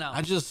 Totally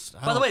unannounced.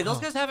 By the way, those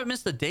guys haven't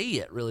missed a day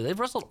yet. Really, they've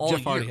wrestled all Jeff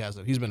year. Hardy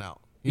hasn't. He's been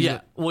out. He's Yeah,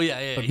 been-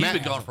 yeah. but He's Matt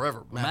been gone hasn't.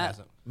 forever. Matt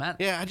hasn't. Matt.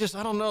 Yeah,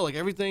 I don't know. Like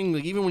everything,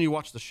 like even when you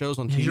watch the shows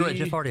on TV, You're right.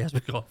 Jeff Hardy has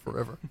been gone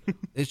forever.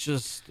 it's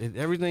just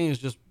everything is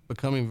just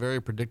becoming very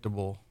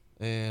predictable,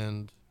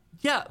 and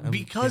Yeah,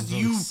 because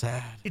getting really you.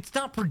 sad. It's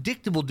not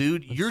predictable,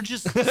 dude. You're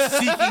just seeking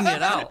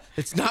it out.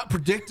 it's not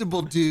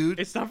predictable, dude.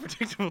 It's not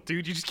predictable,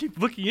 dude. You just keep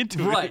looking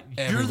into Right. it.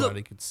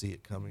 Everybody could see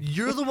it coming.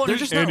 You're the one They're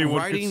who's just not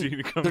Anyone could see writing.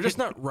 it coming. They're just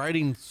not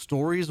writing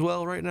stories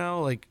well right now.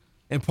 Like,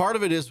 and part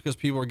of it is because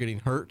people are getting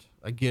hurt.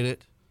 I get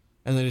it,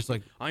 and they're just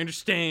like, I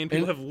understand.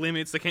 People And- have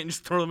limits. They can't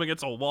just throw them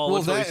against a wall well,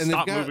 until that they and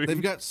stop they've moving.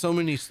 got so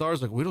many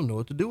stars. Like, we don't know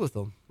what to do with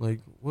them. Like,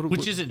 what?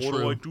 Which isn't What do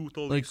I true. do with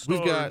all like these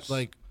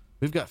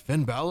we've got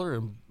Finn Balor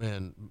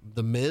and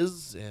the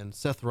Miz and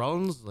Seth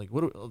Rollins. Like,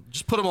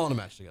 just put them all in a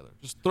match together.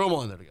 Just throw them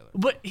all in there together.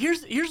 But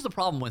here's the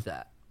problem with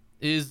that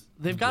is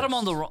they've got him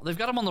on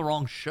the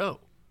wrong show.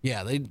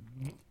 Yeah,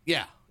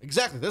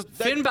 exactly.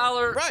 Finn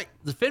Balor, right?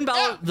 The Finn Balor,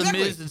 Yeah, the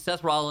exactly. Miz, and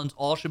Seth Rollins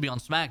all should be on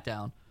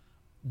SmackDown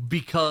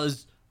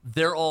because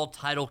they're all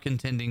title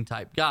contending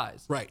type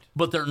guys. Right.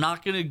 But they're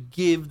not going to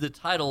give the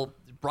title.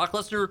 Brock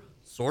Lesnar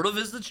sort of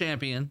is the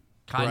champion,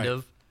 kind Right.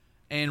 of,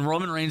 and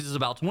Roman Reigns is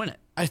about to win it.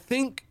 I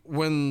think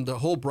when the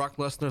whole Brock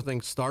Lesnar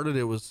thing started,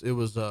 it was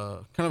kind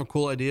of a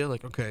cool idea.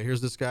 Like, okay,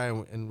 here's this guy,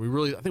 and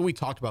I think we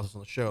talked about this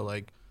on the show.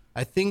 Like,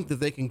 I think that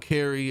they can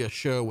carry a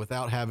show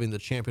without having the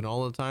champion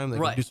all the time. They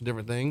Right. can do some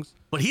different things,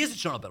 But he hasn't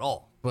shown up at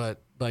all.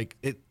 but like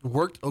it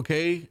worked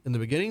okay in the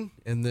beginning,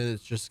 and then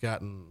it's just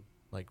gotten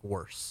like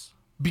worse.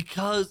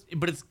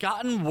 But it's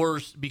gotten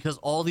worse because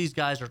all these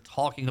guys are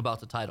talking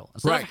about the title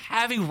instead Right. of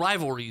having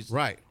rivalries.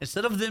 Right.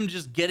 Instead of them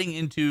just getting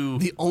into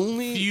The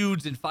only-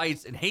 feuds and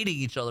fights and hating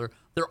each other,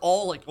 they're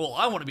all like, "Well,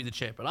 I want to be the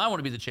champion. I want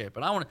to be the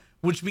champion. I want to."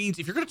 Which means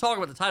if you're going to talk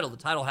about the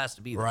title has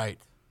to be there. Right.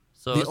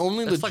 So The it's,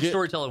 only it's like legit-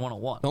 storytelling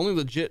 101. The only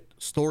legit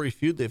story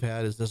feud they've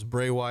had is this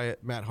Bray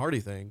Wyatt Matt Hardy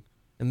thing,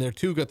 and their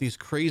two got these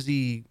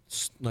crazy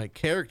like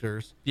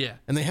characters. Yeah.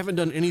 And they haven't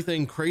done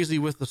anything crazy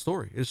with the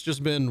story. It's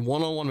just been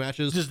one-on-one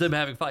matches. It's just them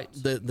having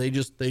fights. that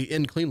they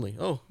end cleanly.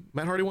 Oh,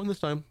 Matt Hardy won this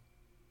time.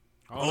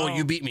 Oh,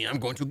 you beat me. I'm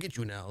going to get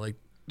you now. Like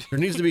there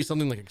needs to be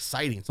something like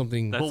exciting,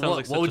 something. That Well, sounds what-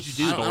 like what such would a you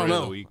do? story I don't of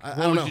know. the week. I What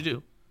don't would know. you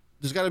do?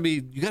 There's got to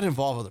be you got to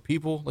involve other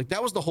people. Like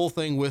that was the whole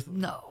thing with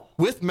No.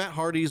 with Matt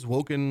Hardy's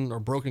woken or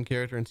broken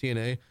character in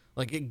TNA.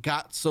 Like it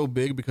got so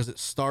big because it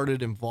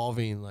started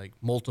involving like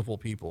multiple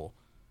people,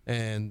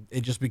 and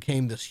it just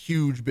became this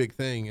huge big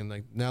thing. And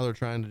like now they're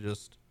trying to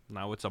just.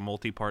 Now it's a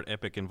multi-part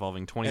epic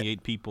involving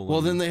 28 people. Well,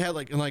 and then they had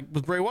like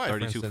with Bray Wyatt, for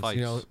 32 instance, fights.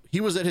 you know,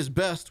 he was at his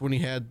best when he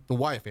had the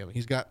Wyatt family.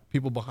 He's got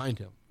people behind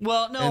him.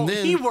 Well, no, And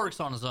then- he works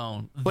on his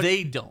own.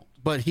 They don't.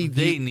 But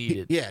they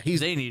needed.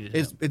 They needed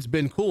it's, him. It's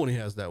been cool when he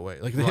has that way.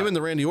 Like him Right. and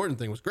the Randy Orton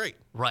thing was great.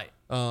 Right.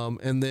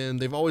 And then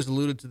they've always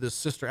alluded to this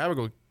Sister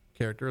Abigail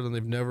character, and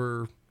they've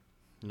never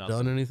Nothing.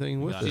 done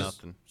anything with Got it.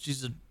 nothing.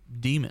 She's a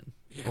demon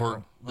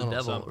or the don't know,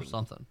 devil or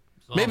something.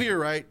 So- Maybe you're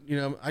right. You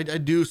know, I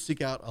do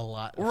seek out a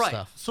lot of right.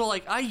 stuff. So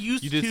like I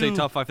used You to did say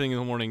top 5 thing in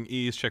the morning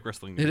is check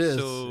wrestling news. It is.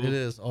 So It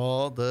is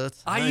all the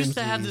time. I used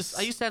to have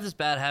this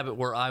bad habit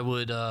where I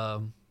would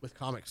with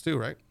comics too,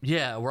 right?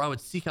 where I would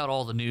seek out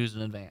all the news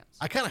in advance.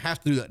 I kind of have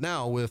to do that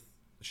now with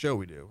the show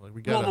we do. Like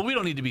we got. Well, but we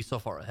don't need to be so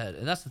far ahead.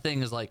 And that's the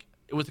thing is like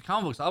with the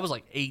comic books, I was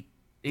like eight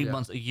Yeah.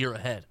 months, a year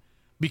ahead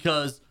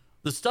because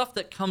the stuff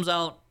that comes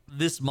out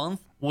this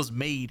month was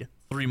made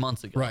 3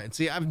 months ago. Right. And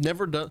see, I've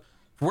never done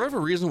for whatever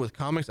reason with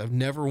comics. I've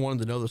never wanted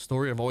to know the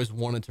story. I've always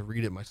wanted to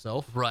read it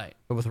myself. Right.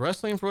 But with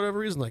wrestling, for whatever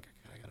reason, like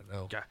I gotta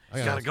know. I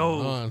gotta know what's go.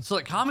 going on. So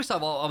like comics, I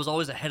was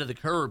always ahead of the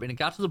curve, and it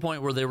got to the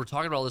point where they were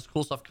talking about all this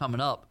cool stuff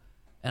coming up,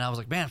 and I was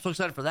like, man, I'm so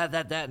excited for that,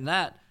 and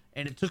that,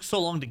 and it took so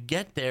long to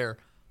get there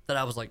that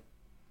I was like,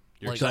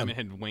 your like- excitement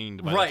had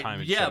waned by right, the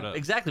time it yeah, showed up.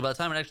 exactly. By the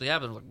time it actually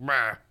happened, I was like,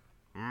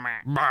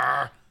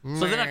 brr.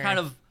 So then I kind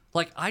of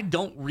like I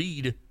don't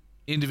read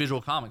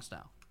individual comics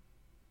now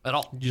at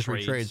all. You just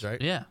read Trades. trades,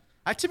 right? Yeah.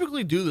 I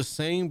typically do the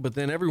same, but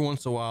then every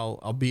once in a while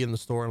I'll be in the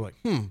store and I'm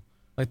like,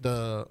 like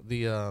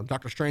the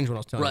Doctor Strange one I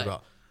was telling Right. you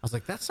about. I was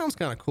like, that sounds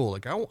kind of cool.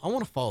 Like I want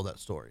to follow that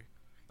story.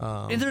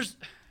 And there's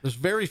There's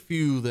very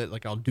few that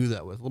like I'll do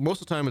that with.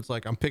 Most of the time it's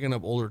like I'm picking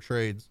up older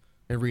trades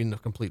and reading the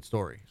complete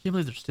story. I can't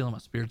believe they're stealing my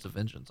Spirits of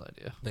Vengeance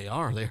idea. They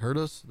are. They heard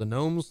us. The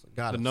gnomes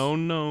got The us.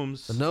 known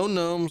gnomes. The known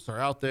gnomes are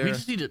out there. They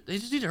just need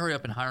to hurry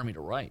up and hire me to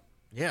write.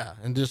 Yeah,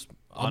 and just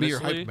I'll be your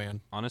hype man.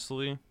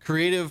 Honestly,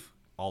 Creative.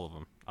 all of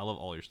them. I love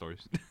all your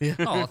stories.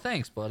 Oh,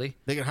 thanks, buddy.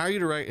 They can hire you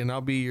to write, and I'll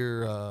be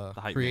your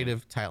hype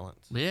creative talent.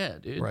 Yeah,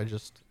 dude. Where I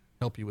just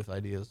help you with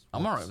ideas.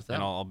 I'm all right with that.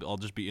 And I'll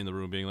just be in the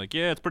room being like,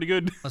 yeah, it's pretty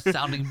good. A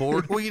sounding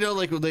board. Well,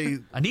 like when they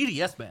I need a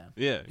yes man.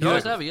 Yeah, You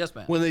always exactly. have a yes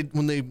man.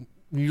 when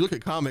you look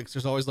at comics,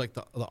 there's always like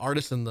the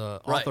artist and the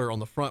Right. author on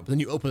the front, but then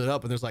you open it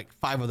up and there's like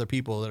 5 other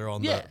people that are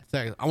on Yeah. the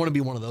tag. I want to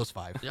be one of those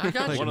 5. Yeah, I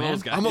got you, One of man.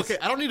 those guys. I'm okay.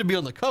 I don't need to be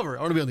on the cover.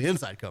 I want to be on the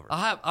inside cover.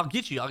 I'll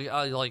get you.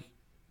 I'll like.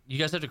 You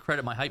guys have to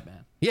credit my hype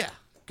man. Yeah,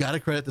 gotta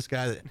credit this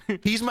guy.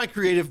 He's my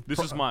creative. This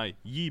is my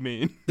yee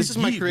man. This is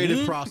my Yeah, creative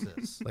man.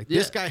 process. Like Yeah.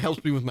 this guy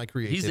helps me with my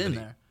creativity. He's in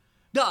there.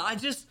 No, I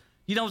just,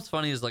 what's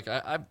funny is like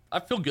I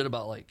feel good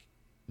about like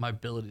my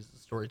abilities as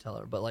a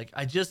storyteller, but like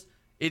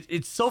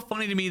it's so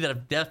funny to me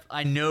that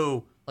I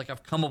know like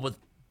I've come up with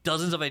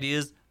dozens of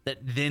ideas that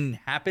then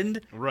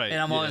happened, Right,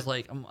 And I'm yeah. always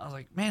like, I was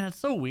like, man, that's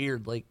so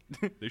weird. Like,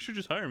 They should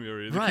just hire me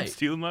already. They Right. keep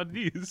stealing my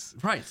ideas.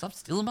 right? Stop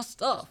stealing my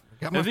stuff.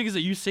 Got The my- thing is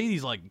that you say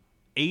these like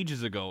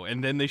ages ago,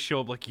 and then they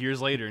show up like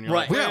years later, and you're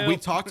Right. like, Yeah, well, we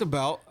talked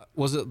about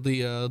was it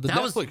the That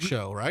was- Netflix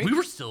show, right? We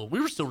were still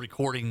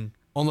recording.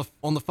 on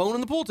the phone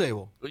in the pool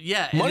table.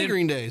 Yeah, and Money then-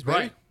 Green Days,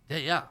 baby.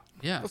 right? Yeah.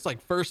 That's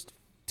like first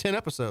 10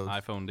 episodes,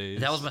 iPhone days.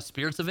 That was my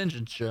Spirits of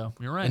Vengeance show.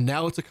 You're right. and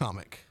now it's a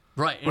comic.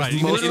 right. It's right.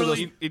 most of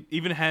literally, It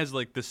even has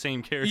like the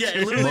same character. yeah, it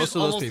literally Most is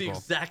of those almost the people.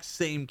 exact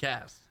same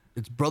cast.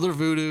 It's Brother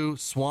Voodoo,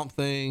 Swamp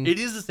Thing, It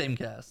is the same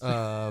cast.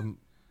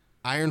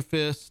 Iron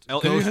Fist,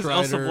 it Ghost has Rider,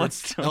 Elsa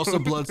Bloodstone. Elsa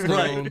Bloodstone.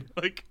 Right.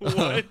 Like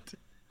what?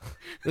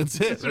 That's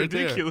it. It's right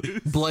there. ridiculous.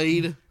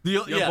 Blade.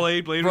 Yeah,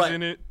 Blade was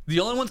in it. The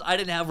only ones I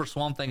didn't have were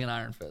Swamp Thing and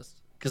Iron Fist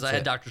because I That's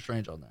had it. Doctor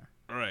Strange on there.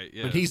 Right.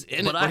 Yeah. But he's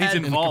in But it. I But he's had-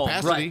 involved.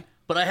 involved. Capacity. Right.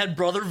 But I had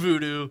Brother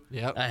Voodoo.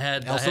 Yep. I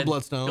had Elsa I had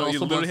Bloodstone. Elsa You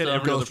literally had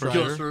every Bloodstone, other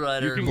Ghost person.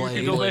 Rider. Ghost Rider. You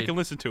can go Blade. back and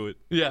listen to it.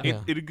 Yeah.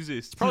 It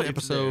exists. Probably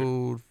It's there.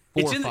 episode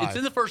 4 It's or in 5. it's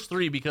in the first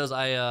 3 because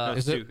I No,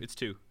 it's Is it? two. It's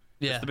 2.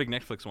 yeah It's the big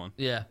Netflix one.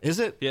 yeah Is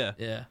it? Yeah.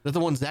 yeah That the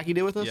one Zachy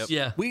did with us? Yep.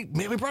 Yeah. We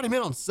brought him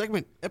in on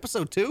segment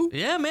episode 2.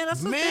 yeah man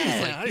that's the thing.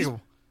 Man, It's like,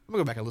 I'm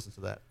gonna go back and listen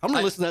to that. I'm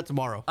gonna listen to that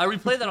tomorrow. I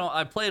replay that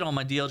I play it on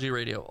my DLG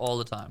radio all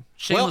the time.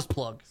 Shameless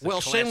plug.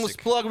 Well, shameless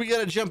plug. We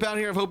gotta jump out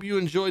here. I hope you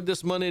enjoyed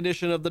this Monday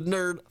edition of the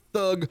Nerd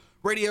Thug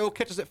Radio.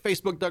 Catch us at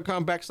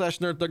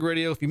facebook.com/Nerd Thug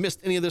Radio. If you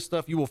missed any of this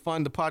stuff, you will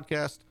find the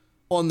podcast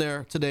on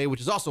there today, which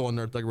is also on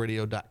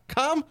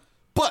nerdthugradio.com.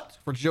 But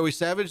for Joey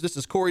Savage, this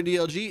is Corey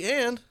DLG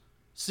and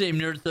Same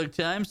Nerd Thug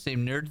time,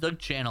 same Nerd Thug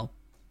channel.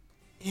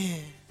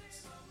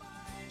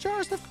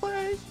 Jars of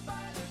Clay.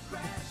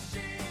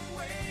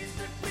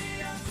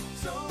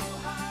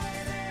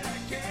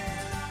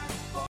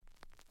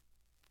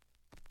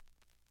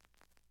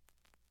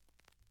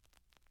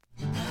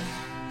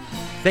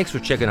 Thanks for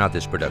checking out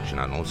this production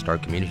on Lone Star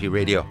Community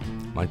Radio,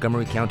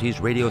 Montgomery County's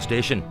radio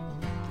station.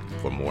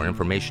 For more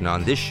information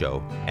on this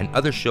show and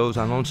other shows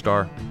on Lone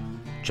Star,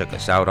 check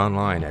us out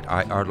online at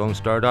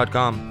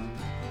irlonestar.com.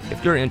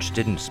 If you're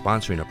interested in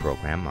sponsoring a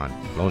program on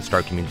Lone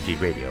Star Community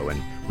Radio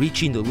and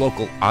reaching the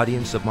local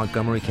audience of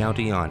Montgomery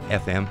County on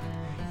FM,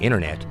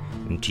 internet,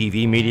 and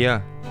TV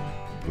media,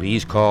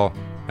 please call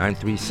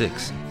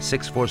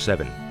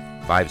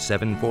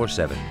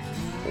 936-647-5747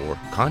 or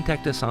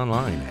contact us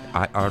online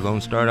at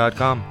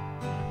irlonestar.com.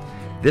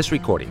 This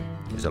recording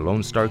is a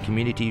Lone Star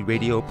Community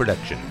Radio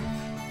production,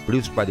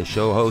 produced by the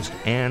show host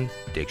and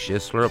Dick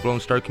Schisler of Lone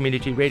Star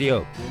Community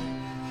Radio.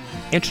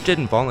 Interested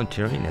in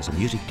volunteering as a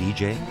music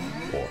DJ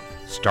or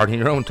starting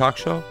your own talk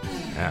show?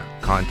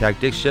 Contact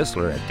Dick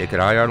Schisler at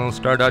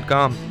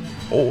dick@irlonestar.com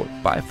or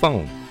by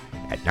phone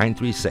at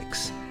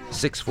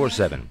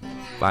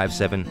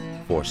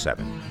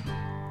 936-647-5747.